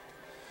carry.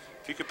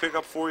 If you could pick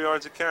up 4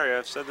 yards of carry,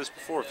 I've said this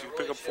before, if you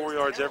pick up 4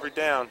 yards every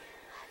down,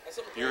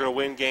 you're going to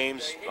win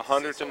games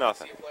 100 to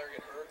nothing.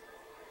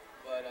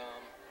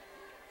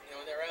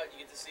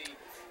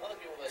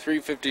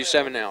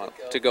 3:57 now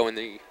to go in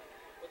the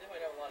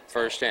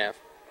first half.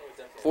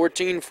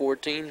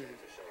 14-14.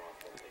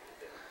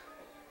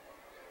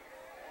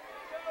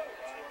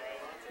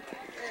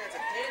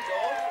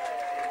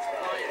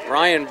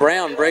 Ryan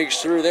Brown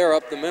breaks through there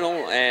up the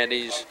middle, and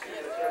he's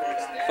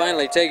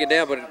finally taken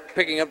down, but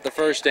picking up the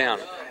first down.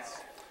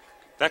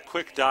 That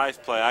quick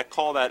dive play, I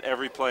call that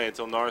every play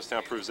until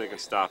Norristown proves they can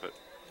stop it.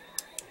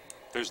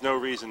 There's no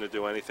reason to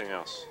do anything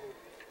else.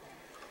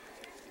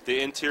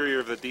 The interior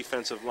of the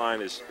defensive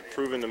line has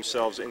proven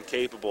themselves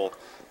incapable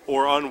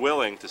or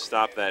unwilling to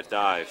stop that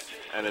dive.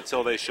 And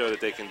until they show that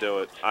they can do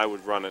it, I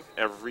would run it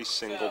every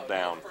single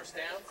down.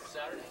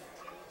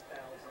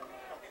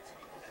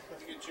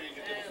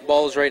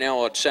 Ball's right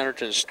now at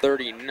Souderton's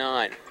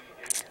 39.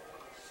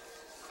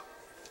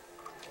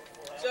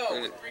 So,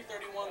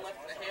 3:31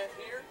 left in the half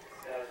here.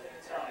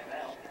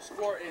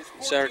 Score is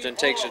Souderton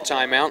takes a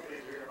timeout.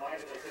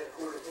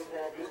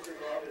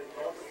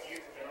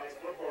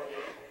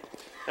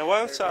 Now,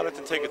 why would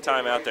Souderton take a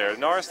timeout there?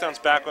 Norristown's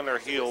back on their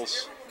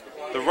heels.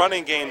 The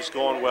running game's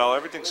going well.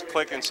 Everything's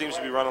clicking, seems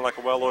to be running like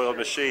a well-oiled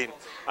machine.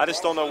 I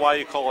just don't know why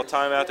you call a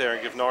timeout there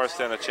and give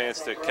Norristown a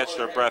chance to catch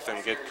their breath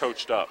and get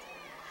coached up.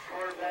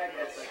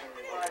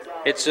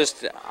 It's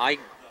just, I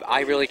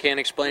really can't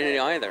explain it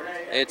either.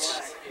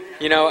 It's,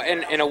 you know,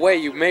 in a way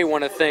you may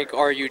want to think,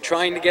 are you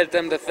trying to get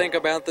them to think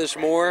about this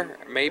more?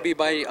 Maybe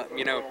by,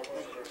 you know,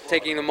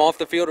 taking them off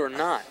the field or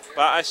not.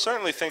 But I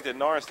certainly think that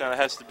Norristown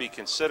has to be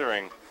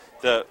considering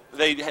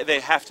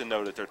they have to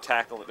know that their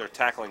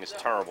tackling is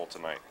terrible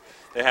tonight.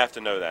 They have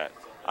to know that.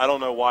 I don't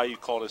know why you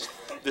call this.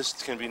 This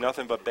can be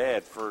nothing but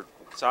bad for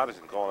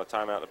Souderton calling a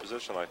timeout in a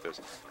position like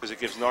this, because it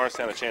gives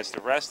Norristown a chance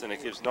to rest and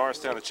it gives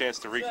Norristown a chance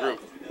to regroup.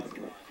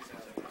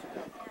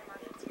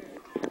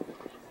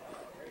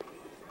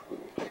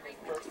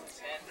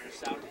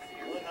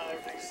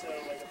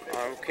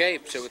 Okay,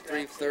 so with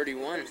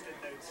 3:31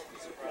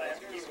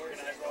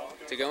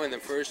 to go in the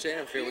first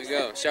half, here we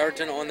go.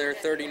 Souderton on their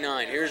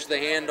 39. Here's the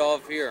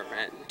handoff here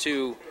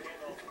to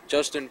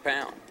Justin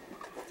Powell.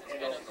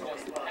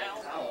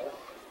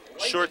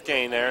 Short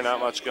gain there, not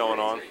much going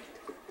on.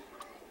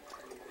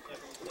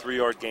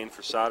 3-yard gain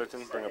for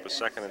Souderton, bring up a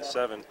 2nd and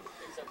 7.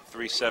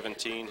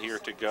 3:17 here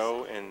to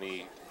go in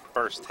the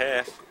first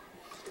half.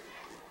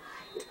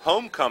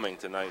 Homecoming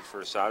tonight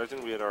for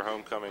Souderton. We had our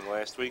homecoming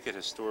last week at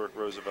historic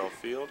Roosevelt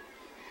Field.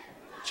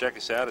 Check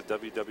us out at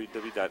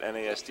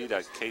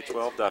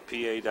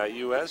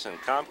www.nasd.k12.pa.us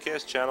and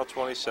Comcast Channel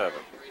 27.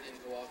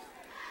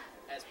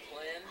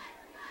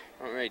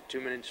 All right, 2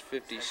 minutes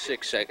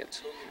 56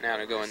 seconds now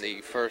to go in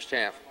the first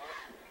half.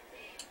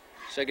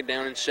 2nd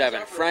down and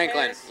 7.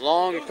 Franklin,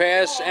 long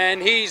pass,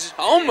 and he's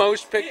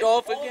almost picked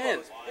off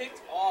again.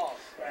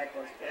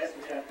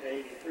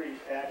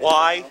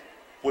 Why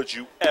would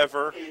you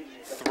ever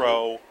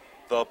throw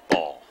the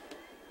ball?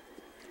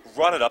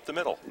 Run it up the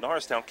middle.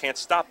 Norristown can't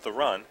stop the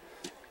run.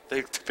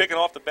 They're picking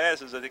off the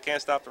passes that they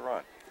can't stop the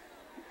run.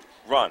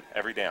 Run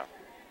every down.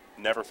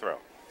 Never throw.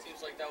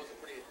 Seems like that was a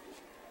pretty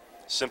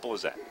simple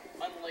as that.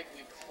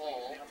 Unlikely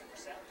call,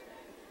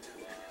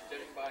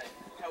 judging by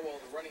how well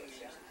the running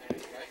game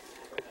is, right?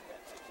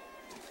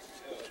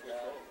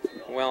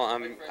 Well,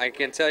 I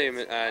can tell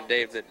you,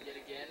 Dave, that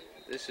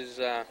this is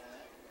a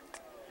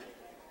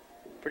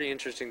pretty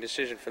interesting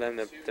decision for them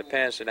to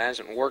pass. It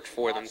hasn't worked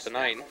for them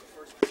tonight.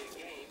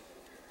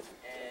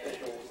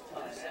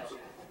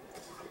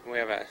 We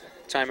have a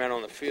timeout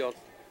on the field.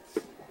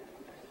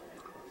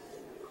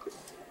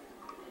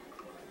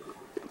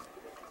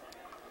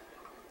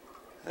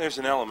 There's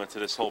an element to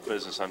this whole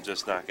business I'm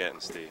just not getting,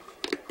 Steve.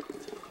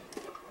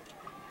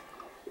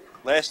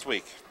 Last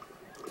week,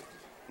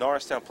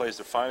 Norristown plays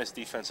their finest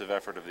defensive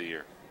effort of the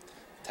year.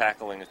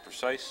 Tackling is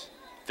precise.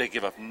 They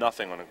give up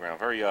nothing on the ground.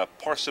 Very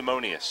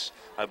parsimonious,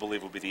 I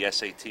believe, would be the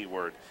SAT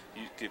word.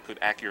 You could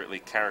accurately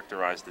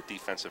characterize the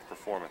defensive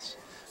performance.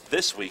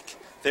 This week,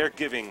 they're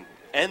giving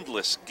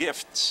endless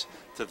gifts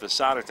to the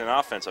Souderton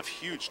offense of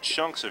huge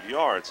chunks of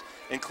yards,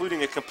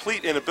 including a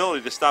complete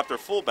inability to stop their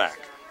fullback.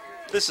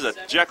 This is a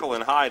Jekyll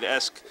and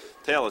Hyde-esque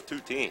tale of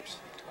two teams.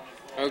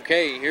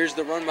 Okay, here's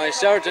the run by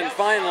Souderton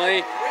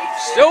finally.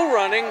 Still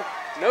running,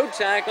 no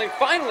tackling.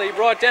 Finally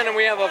brought down, and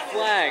we have a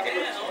flag.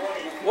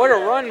 What a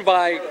run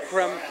by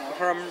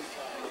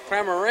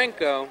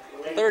Kramarenko,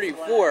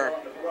 34.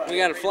 We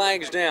got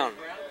flags down.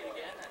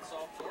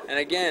 And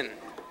again,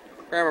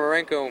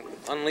 Kramarenko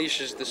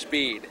unleashes the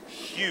speed.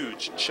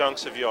 Huge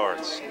chunks of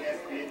yards.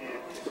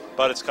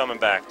 But it's coming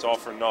back. It's all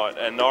for naught.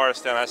 And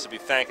Norristown has to be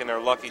thanking their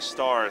lucky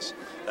stars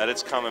that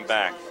it's coming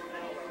back,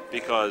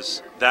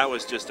 because that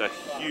was just a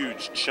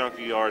huge chunk of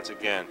yards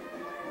again.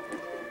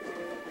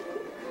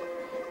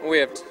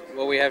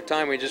 We have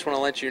time. We just want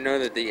to let you know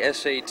that the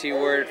SAT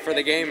word for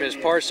the game is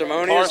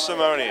parsimonious.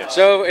 Parsimonious.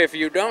 So if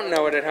you don't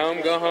know it at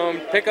home, go home,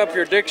 pick up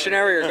your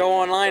dictionary, or go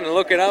online and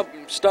look it up,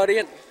 and study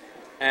it.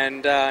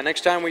 And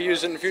next time we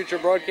use it in future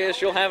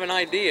broadcasts, you'll have an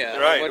idea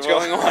of what's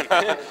going on.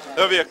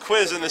 There'll be a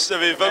quiz in there'll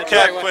be a vocab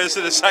right. quiz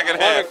in the second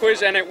We'll have half. a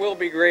quiz, and it will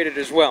be graded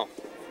as well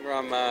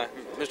from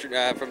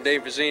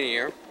Dave Vizzini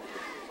here.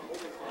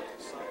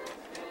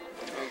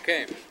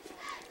 Okay.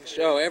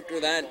 So after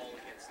that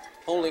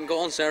holding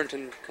goal,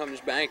 Souderton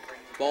comes back.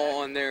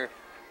 Ball on their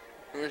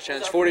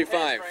Norristown's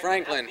 45.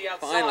 Franklin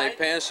finally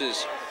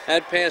passes.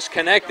 That pass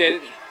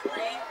connected.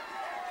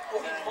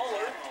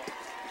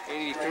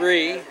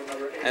 83.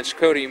 That's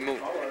Cody Muller.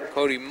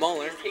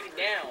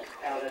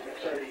 Out at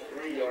the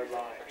 33-yard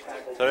line.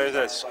 So there's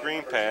that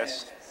screen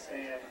pass.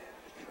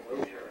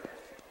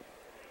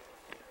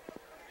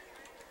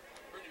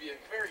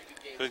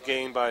 Good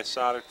gain by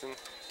Souderton.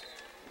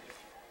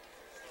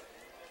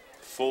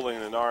 Fooling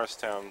the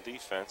Norristown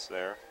defense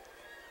there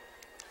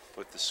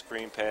with the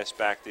screen pass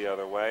back the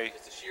other way.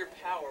 It's the sheer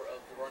power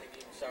of the running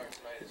game Souderton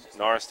tonight. It's just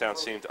Norristown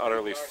seemed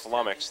utterly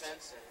flummoxed.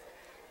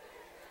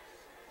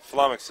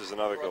 Flummoxed is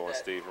another good one,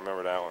 Steve.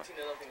 Remember that one. 14-0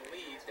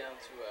 lead down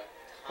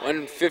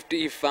to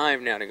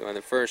 1:55 now to go in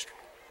the first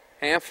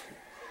half.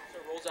 So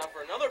rolls out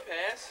for another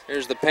pass.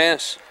 Here's the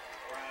pass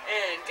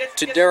And gets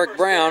to the Derek first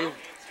Brown. down.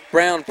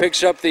 Brown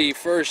picks up the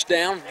first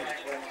down.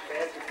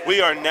 We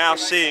are now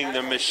seeing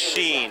the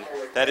machine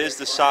that is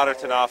the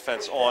Souderton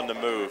offense on the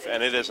move,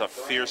 and it is a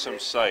fearsome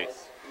sight.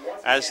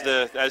 As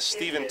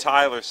Stephen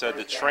Tyler said,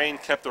 the train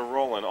kept a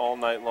rolling all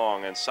night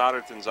long, and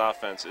Souderton's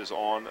offense is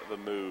on the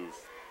move.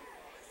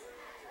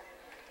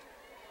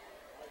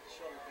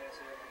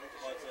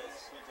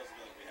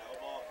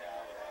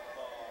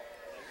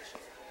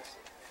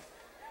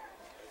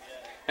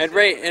 And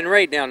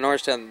right now,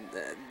 Norristown,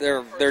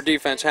 their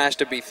defense has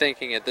to be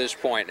thinking at this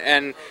point,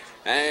 and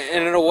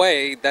in a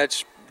way,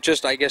 that's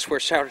just, I guess, where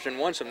Souderton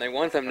wants them. They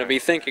want them to be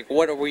thinking,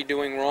 what are we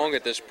doing wrong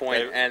at this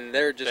point? And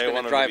they're just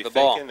going to drive the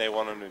ball. They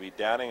want them to be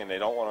doubting, and they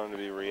don't want them to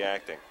be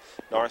reacting.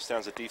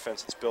 Norristown's a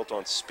defense that's built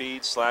on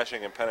speed,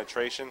 slashing, and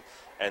penetration,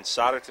 and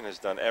Souderton has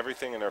done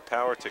everything in their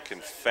power to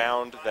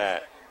confound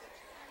that.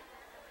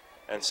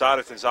 And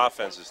Souderton's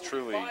offense is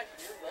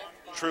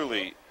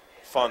truly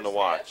fun to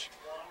watch.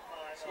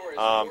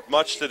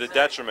 Much to the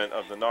detriment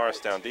of the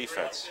Norristown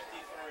defense.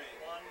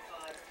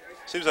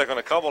 Seems like on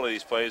a couple of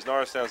these plays,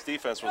 Norristown's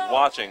defense was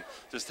watching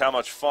just how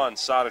much fun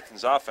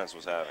Souderton's offense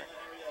was having.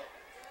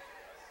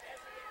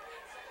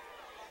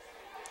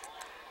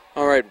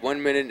 All right,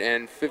 1 minute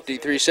and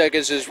 53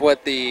 seconds is what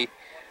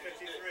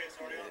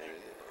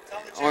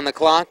on the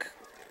clock.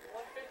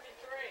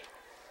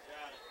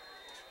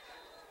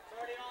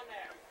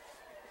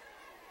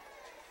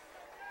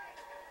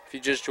 If you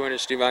just joined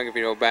us, Steve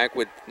Agavino back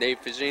with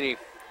Dave Vizzini.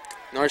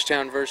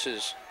 Norristown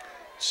versus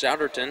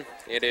Souderton.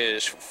 It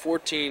is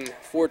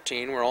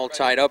 14-14. We're all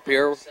tied up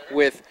here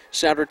with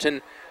Souderton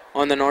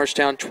on the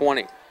Norristown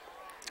 20.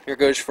 Here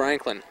goes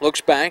Franklin.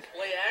 Looks back.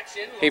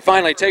 He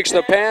finally takes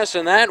the pass,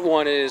 and that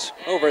one is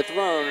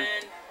overthrown.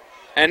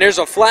 And there's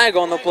a flag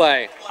on the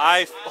play.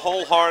 I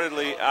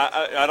wholeheartedly,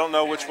 I don't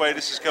know which way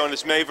this is going.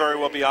 This may very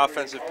well be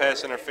offensive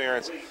pass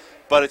interference,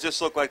 but it just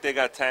looked like they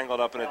got tangled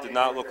up, and it did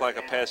not look like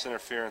a pass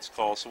interference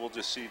call. So we'll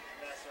just see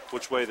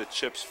which way the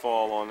chips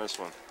fall on this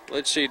one.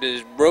 Let's see,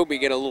 does Roby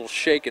get a little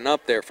shaken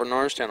up there for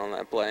Norristown on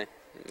that play?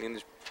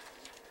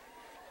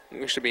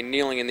 He should be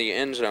kneeling in the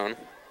end zone.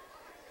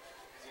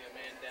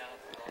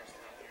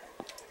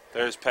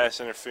 There's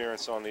pass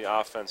interference on the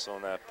offense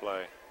on that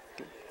play.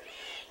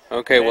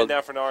 Okay, Man well,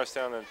 down for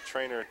Norristown, and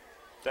trainer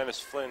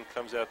Dennis Flynn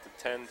comes out to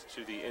tend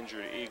to the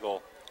injured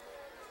Eagle.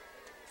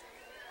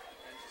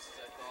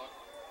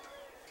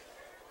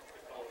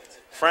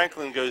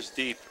 Franklin goes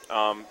deep,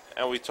 and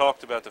we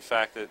talked about the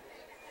fact that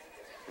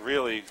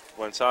really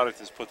when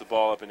Souderton's put the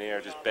ball up in the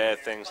air, just bad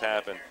things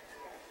happen.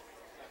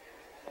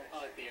 I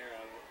like the air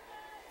out of it.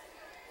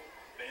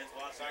 Fans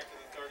watch back to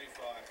the 35.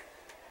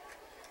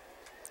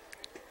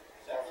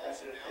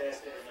 Offensive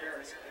pass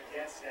interference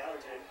against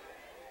Souderton.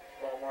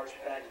 Ball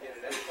marched back to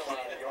the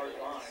 35-yard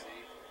line.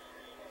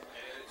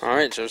 all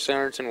right, so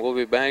Souderton will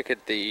be back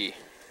at the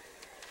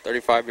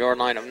 35-yard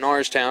line of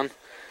Norristown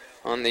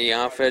on the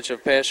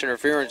offensive pass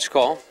interference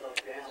call.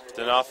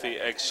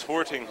 D'Onofrio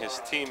exhorting his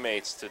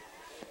teammates to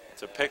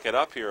pick it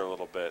up here a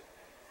little bit.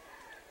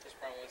 Just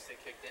probably once they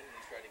kicked in and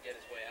he tried to get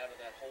his way out of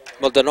that hole.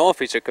 Well,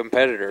 D'Onofrio's a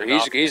competitor.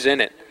 He's in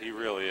it. He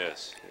really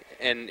is.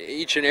 And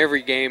each and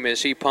every game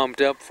is he pumped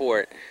up for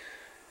it.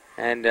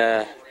 And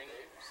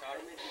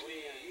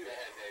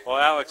Well,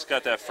 Alex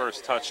got that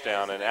first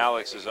touchdown, and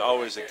Alex is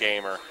always a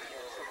gamer.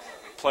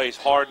 Plays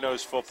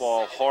hard-nosed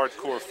football,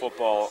 hardcore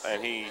football,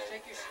 and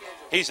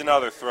he's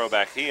another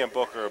throwback. He and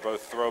Booker are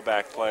both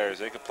throwback players.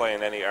 They could play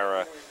in any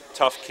era.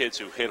 Tough kids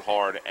who hit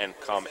hard and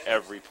come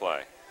every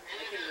play.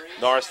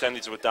 Norristown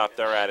needs to adopt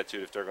their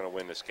attitude if they're going to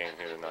win this game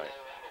here tonight.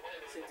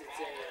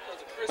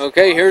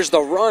 okay, here's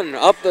the run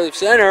up the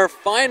center.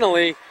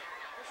 Finally,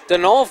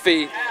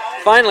 D'Onofrio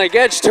finally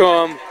gets to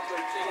him.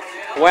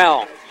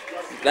 Well,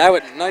 That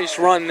was nice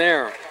run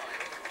there.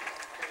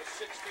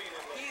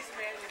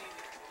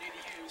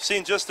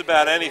 Seen just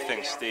about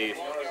anything, Steve.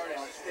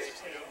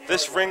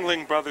 This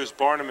Ringling Brothers,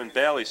 Barnum and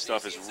Bailey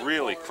stuff is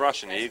really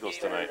crushing the Eagles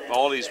tonight.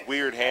 All these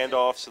weird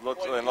handoffs, it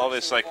looks, and all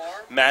this like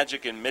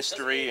magic and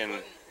mystery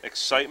and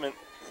excitement.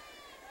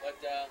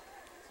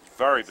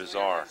 Very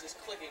bizarre.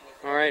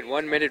 All right,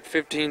 1 minute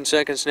 15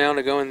 seconds now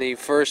to go in the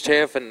first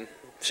half, and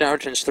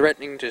Souderton's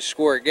threatening to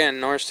score again.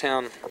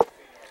 Norristown,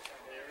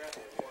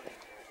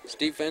 his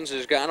defense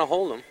has got to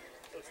hold them,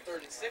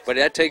 but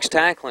that takes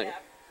tackling.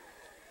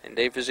 And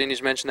Dave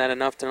Fazzini's mentioned that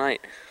enough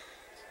tonight.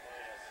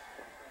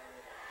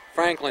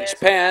 Franklin's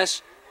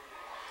pass.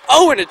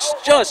 Oh, and it's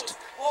just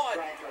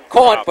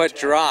caught but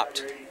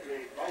dropped.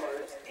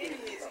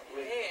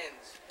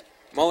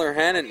 Muller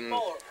had it. And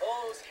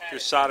if you're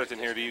Souderton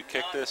here, do you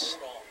kick this?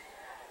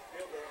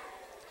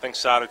 I think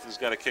Souderton's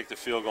got to kick the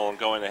field goal and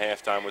go into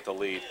halftime with the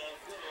lead.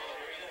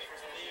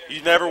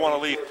 You never want to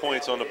leave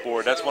points on the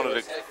board. That's one of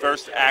the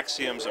first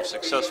axioms of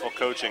successful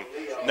coaching.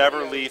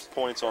 Never leave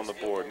points on the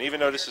board. And even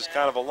though this is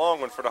kind of a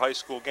long one for the high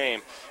school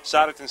game,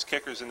 Souderton's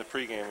kickers in the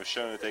pregame have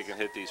shown that they can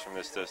hit these from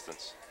this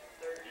distance.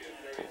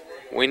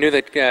 We knew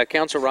that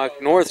Council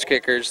Rock North's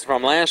kickers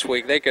from last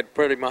week, they could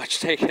pretty much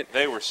take it.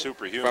 They were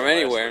superhuman from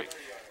anywhere.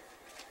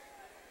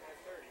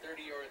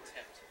 30-yard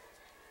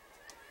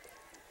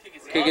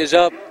attempt. Kick is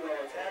up,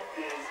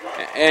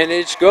 and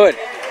it's good.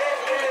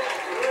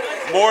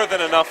 More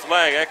than enough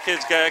leg. That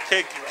kid's got a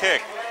kick.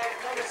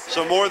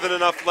 So more than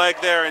enough leg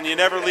there, and you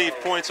never leave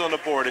points on the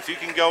board. If you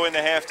can go into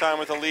halftime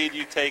with a lead,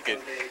 you take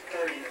it.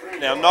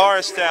 Now,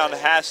 Norristown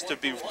has to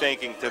be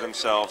thinking to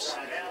themselves,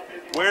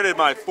 where did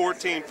my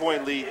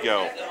 14-point lead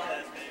go?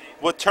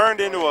 What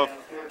turned into a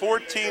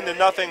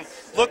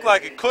 14-0, looked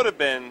like it could have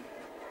been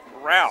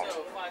rout.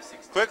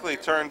 Quickly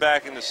turned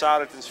back into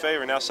Souderton's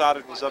favor. Now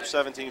Souderton's up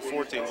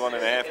 17-14 going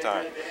into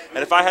halftime.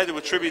 And if I had to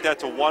attribute that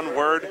to one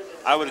word,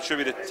 I would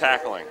attribute it to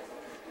tackling.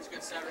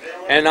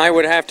 And I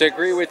would have to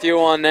agree with you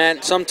on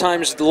that.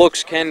 Sometimes the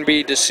looks can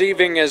be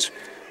deceiving, as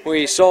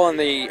we saw in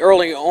the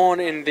early on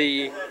in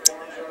the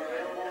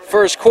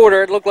first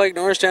quarter. It looked like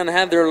Norristown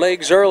had their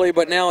legs early,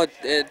 but now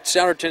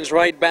Souderton's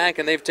right back,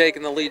 and they've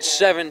taken the lead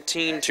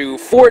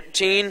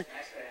 17-14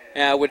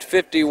 with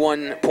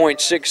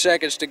 51.6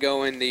 seconds to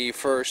go in the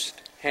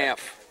first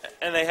half.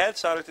 And they had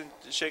Souderton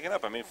shaken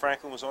up. I mean,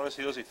 Franklin was on his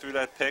heels. He threw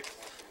that pick.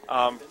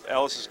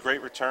 Ellis's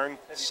great return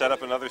set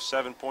up another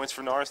 7 points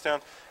for Norristown.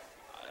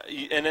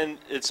 And then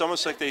it's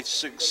almost like they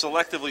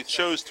selectively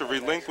chose to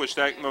relinquish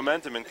that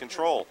momentum and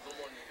control.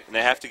 And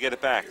they have to get it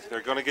back.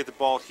 They're going to get the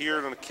ball here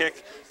on a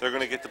kick. They're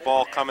going to get the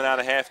ball coming out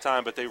of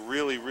halftime, but they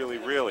really, really,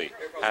 really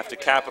have to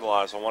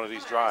capitalize on one of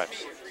these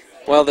drives.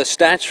 Well, the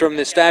stats from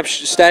the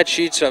stat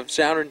sheets of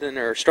Souderton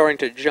are starting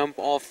to jump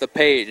off the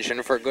page,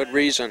 and for good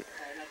reason.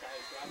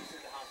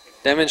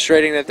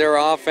 Demonstrating that their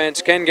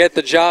offense can get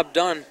the job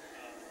done.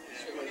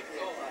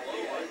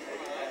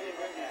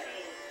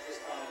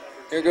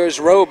 Here goes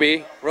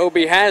Roby.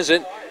 Roby has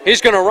it.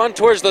 He's going to run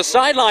towards the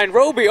sideline.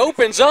 Roby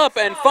opens up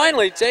and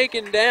finally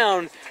taken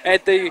down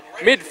at the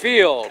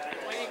midfield.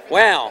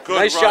 Wow, Good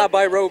nice run. job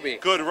by Roby.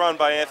 Good run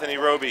by Anthony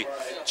Roby.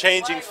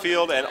 Changing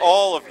field, and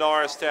all of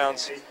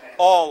Norristown's,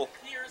 all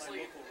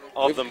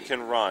of them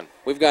can run.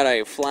 We've got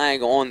a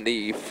flag on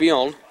the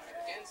field.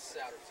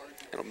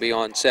 It'll be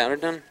on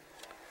Souderton.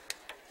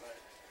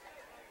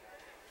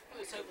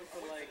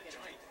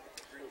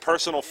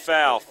 Personal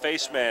foul,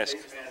 face mask.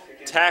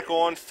 Tack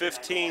on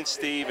 15,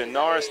 Steve, and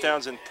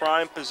Norristown's in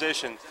prime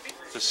position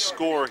to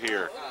score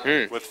here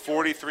with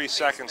 43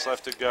 seconds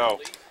left to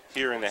go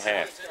here in the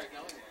half.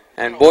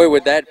 And boy,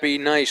 would that be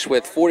nice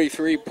with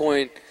 43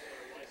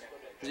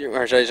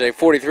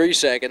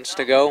 seconds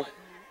to go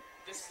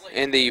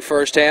in the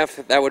first half.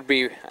 That would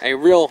be a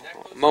real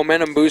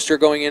momentum booster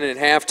going in at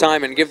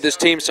halftime and give this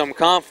team some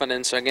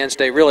confidence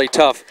against a really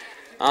tough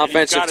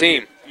offensive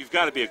team. You've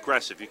got to be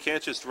aggressive. You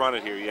can't just run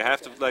it here. You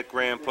have to let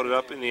Graham put it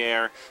up in the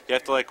air. You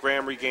have to let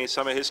Graham regain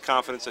some of his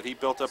confidence that he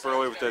built up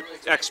earlier with the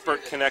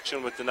expert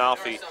connection with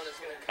Denalfi,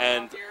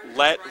 and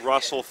let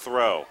Russell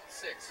throw.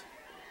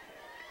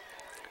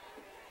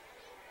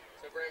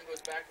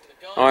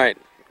 All right,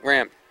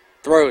 Graham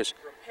throws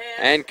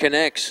and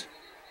connects.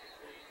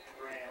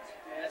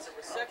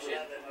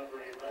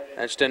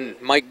 That's to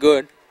Mike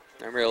Good,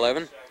 number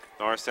 11.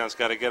 Norristown's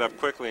got to get up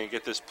quickly and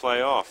get this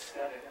play off.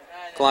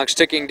 Clock's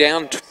ticking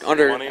down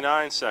under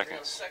 29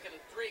 seconds.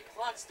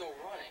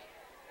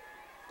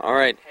 All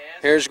right,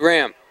 here's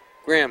Graham.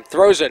 Graham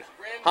throws it.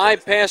 High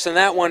pass, and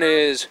that one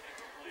is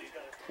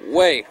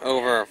way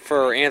over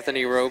for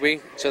Anthony Roby.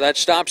 So that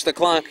stops the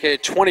clock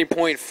at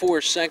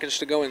 20.4 seconds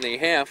to go in the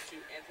half.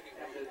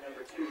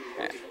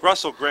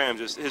 Russell Graham,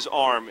 just his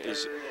arm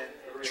is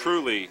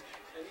truly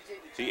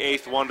the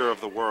eighth wonder of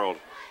the world.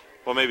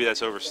 Well, maybe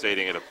that's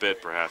overstating it a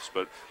bit, perhaps,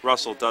 but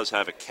Russell does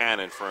have a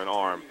cannon for an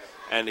arm,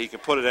 and he can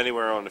put it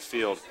anywhere on the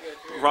field.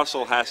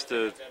 Russell has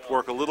to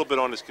work a little bit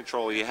on his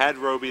control. He had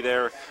Roby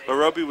there, but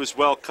Roby was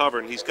well covered,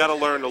 and he's got to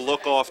learn to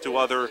look off to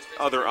other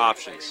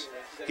options.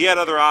 he had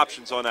other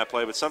options on that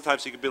play, but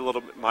sometimes he could be a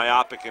little bit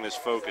myopic in his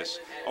focus,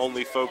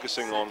 only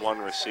focusing on one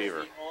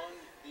receiver.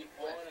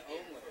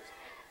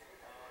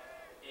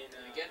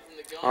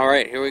 All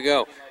right, here we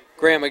go.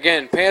 Graham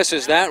again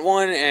passes that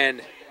one,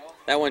 and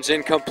that one's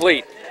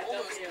incomplete.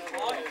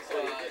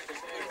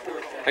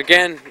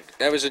 Again,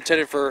 that was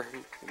intended for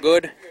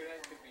good,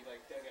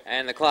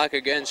 and the clock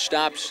again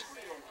stops.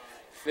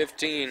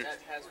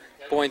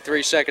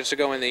 15.3 seconds to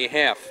go in the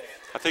half.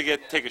 I think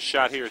you'd take a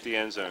shot here at the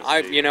end zone.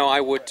 I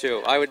would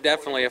too. I would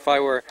definitely, if I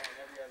were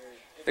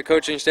the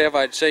coaching staff,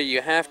 I'd say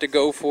you have to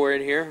go for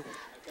it here.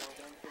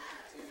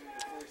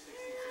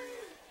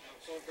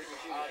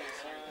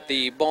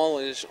 The ball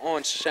is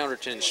on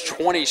Souderton's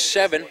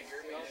 27.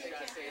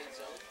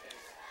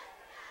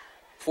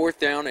 4th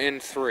down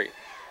and 3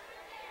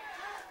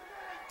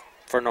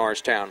 for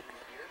Norristown.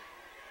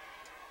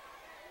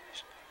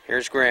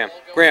 Here's Graham.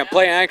 Graham,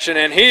 play action,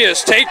 and he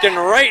is taken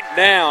right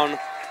down.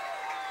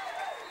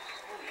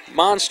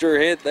 Monster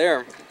hit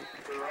there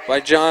by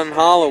John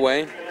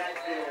Holloway.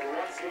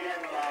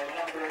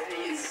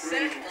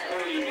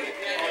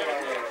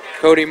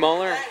 Cody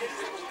Muller.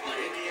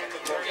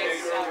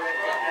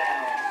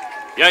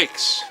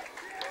 Yikes.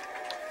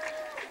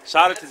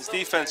 Souderton's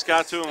defense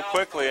got to him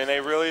quickly, and they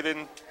really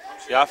didn't,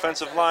 the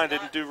offensive line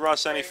didn't do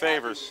Russ any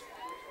favors.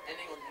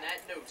 Ending on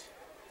that note,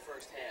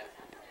 first half.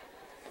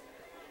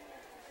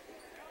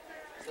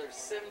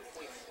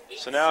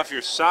 So now if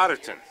you're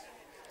Souderton,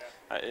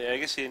 I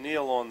guess you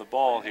kneel on the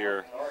ball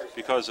here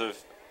because of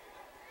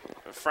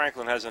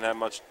Franklin hasn't had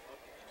much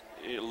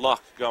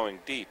luck going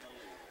deep.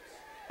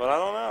 But I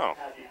don't know.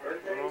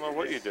 I don't know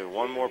what you do.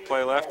 One more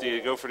play left. Do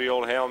you go for the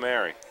old Hail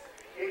Mary?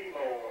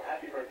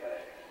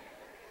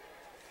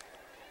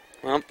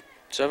 Well,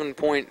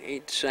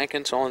 7.8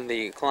 seconds on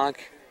the clock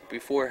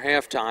before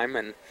halftime,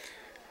 and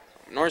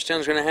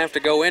Norristown's going to have to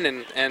go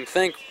in and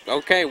think,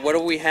 okay, what do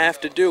we have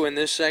to do in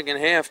this second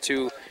half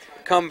to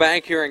come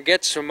back here and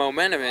get some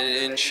momentum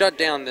and shut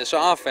down this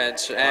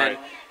offense? And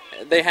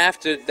they have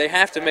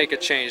to make a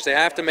change. They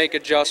have to make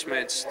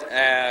adjustments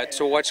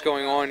to what's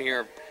going on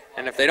here.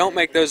 And if they don't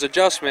make those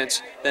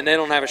adjustments, then they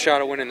don't have a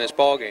shot at winning this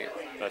ball game.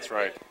 That's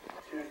right.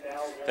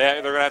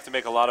 They're going to have to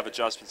make a lot of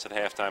adjustments at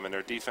halftime, and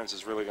their defense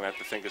is really going to have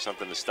to think of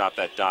something to stop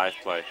that dive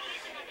play.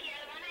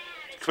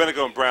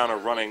 Quinnico and Brown are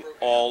running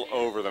all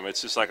over them.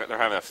 It's just like they're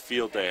having a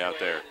field day out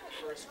there.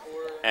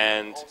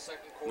 And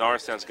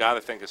Norristown's got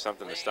to think of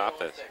something to stop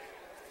this.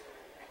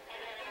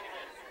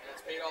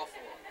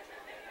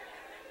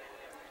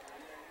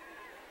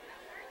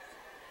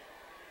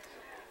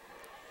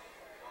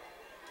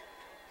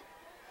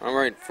 All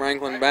right,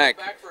 Franklin back.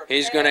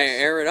 He's going to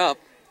air it up,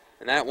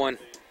 and that one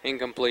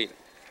incomplete.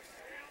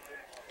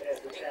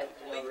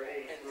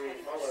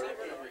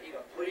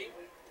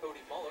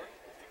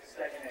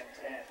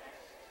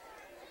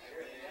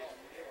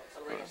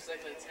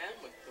 Second and 10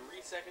 with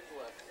 3 seconds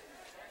left.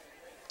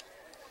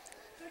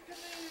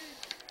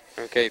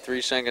 Okay,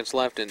 3 seconds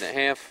left in the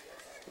half.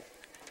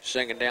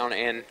 2nd down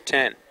and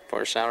 10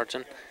 for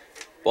Souderton.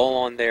 Ball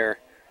on their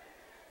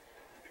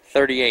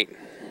 38.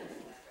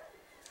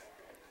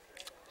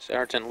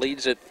 Souderton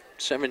leads at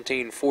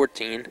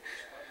 17-14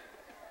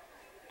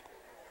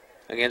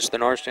 against the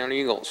Norristown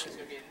Eagles. It's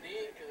going to be a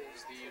knee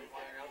because the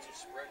wideouts are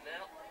spreading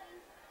out.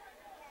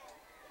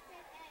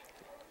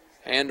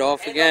 Hand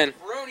off again.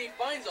 Brony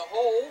finds a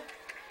hole.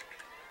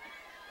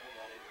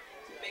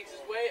 Makes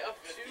his way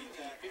up to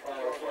the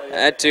 50-yard line.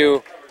 That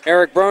to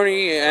Eric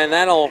Brony, and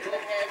that'll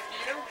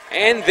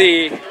end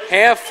the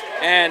half.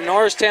 And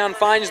Norristown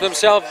finds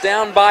themselves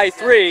down by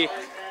 3,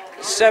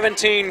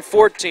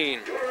 17-14,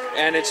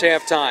 and it's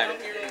halftime.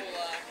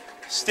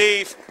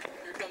 Steve,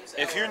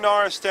 if you're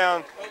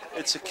Norristown,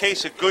 it's a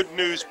case of good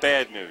news,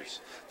 bad news.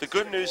 The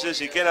good news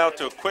is you get out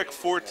to a quick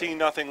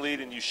 14-0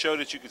 lead and you show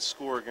that you could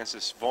score against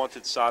this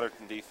vaunted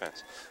Souderton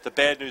defense. The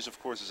bad news, of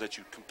course, is that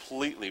you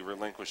completely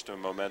relinquished the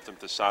momentum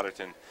to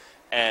Souderton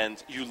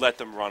and you let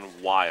them run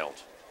wild.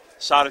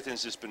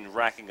 Souderton's just been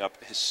racking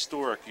up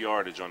historic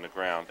yardage on the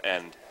ground,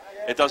 and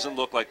it doesn't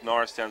look like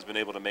Norristown's been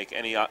able to make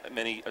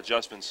many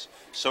adjustments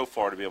so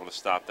far to be able to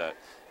stop that.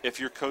 If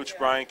you're Coach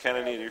Brian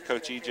Kennedy and you're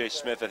Coach E.J.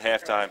 Smith at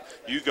halftime,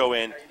 you go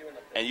in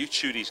and you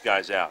chew these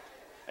guys out.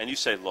 And you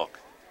say, look,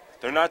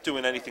 they're not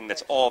doing anything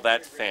that's all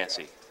that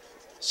fancy.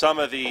 Some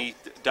of the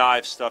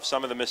dive stuff,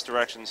 some of the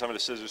misdirection, some of the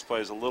scissors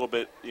plays a little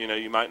bit,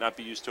 you might not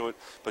be used to it,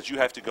 but you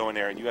have to go in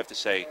there and you have to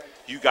say,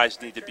 you guys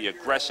need to be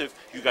aggressive,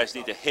 you guys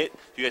need to hit,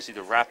 you guys need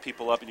to wrap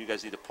people up, and you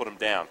guys need to put them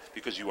down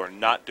because you are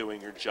not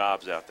doing your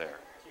jobs out there.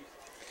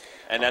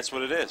 And that's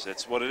what it is.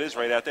 It's what it is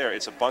right out there.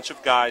 It's a bunch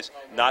of guys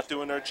not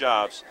doing their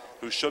jobs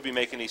who should be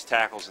making these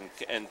tackles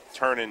and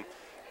turning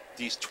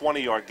these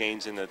 20-yard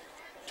gains into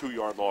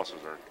 2-yard losses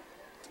or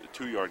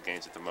 2-yard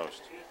gains at the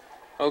most.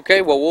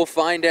 Okay, well, we'll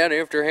find out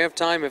after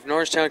halftime if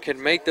Norristown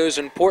can make those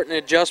important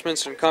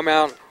adjustments and come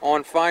out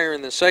on fire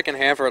in the second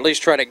half, or at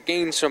least try to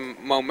gain some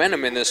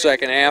momentum in the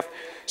second half.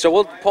 So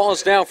we'll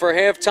pause now for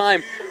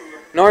halftime.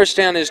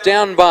 Norristown is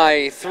down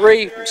by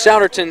 3,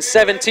 Souderton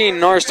 17,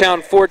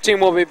 Norristown 14.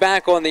 We'll be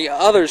back on the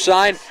other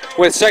side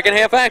with second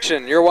half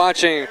action. You're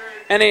watching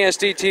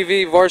NASD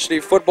TV varsity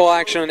football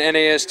action on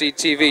NASD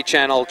TV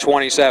channel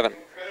 27.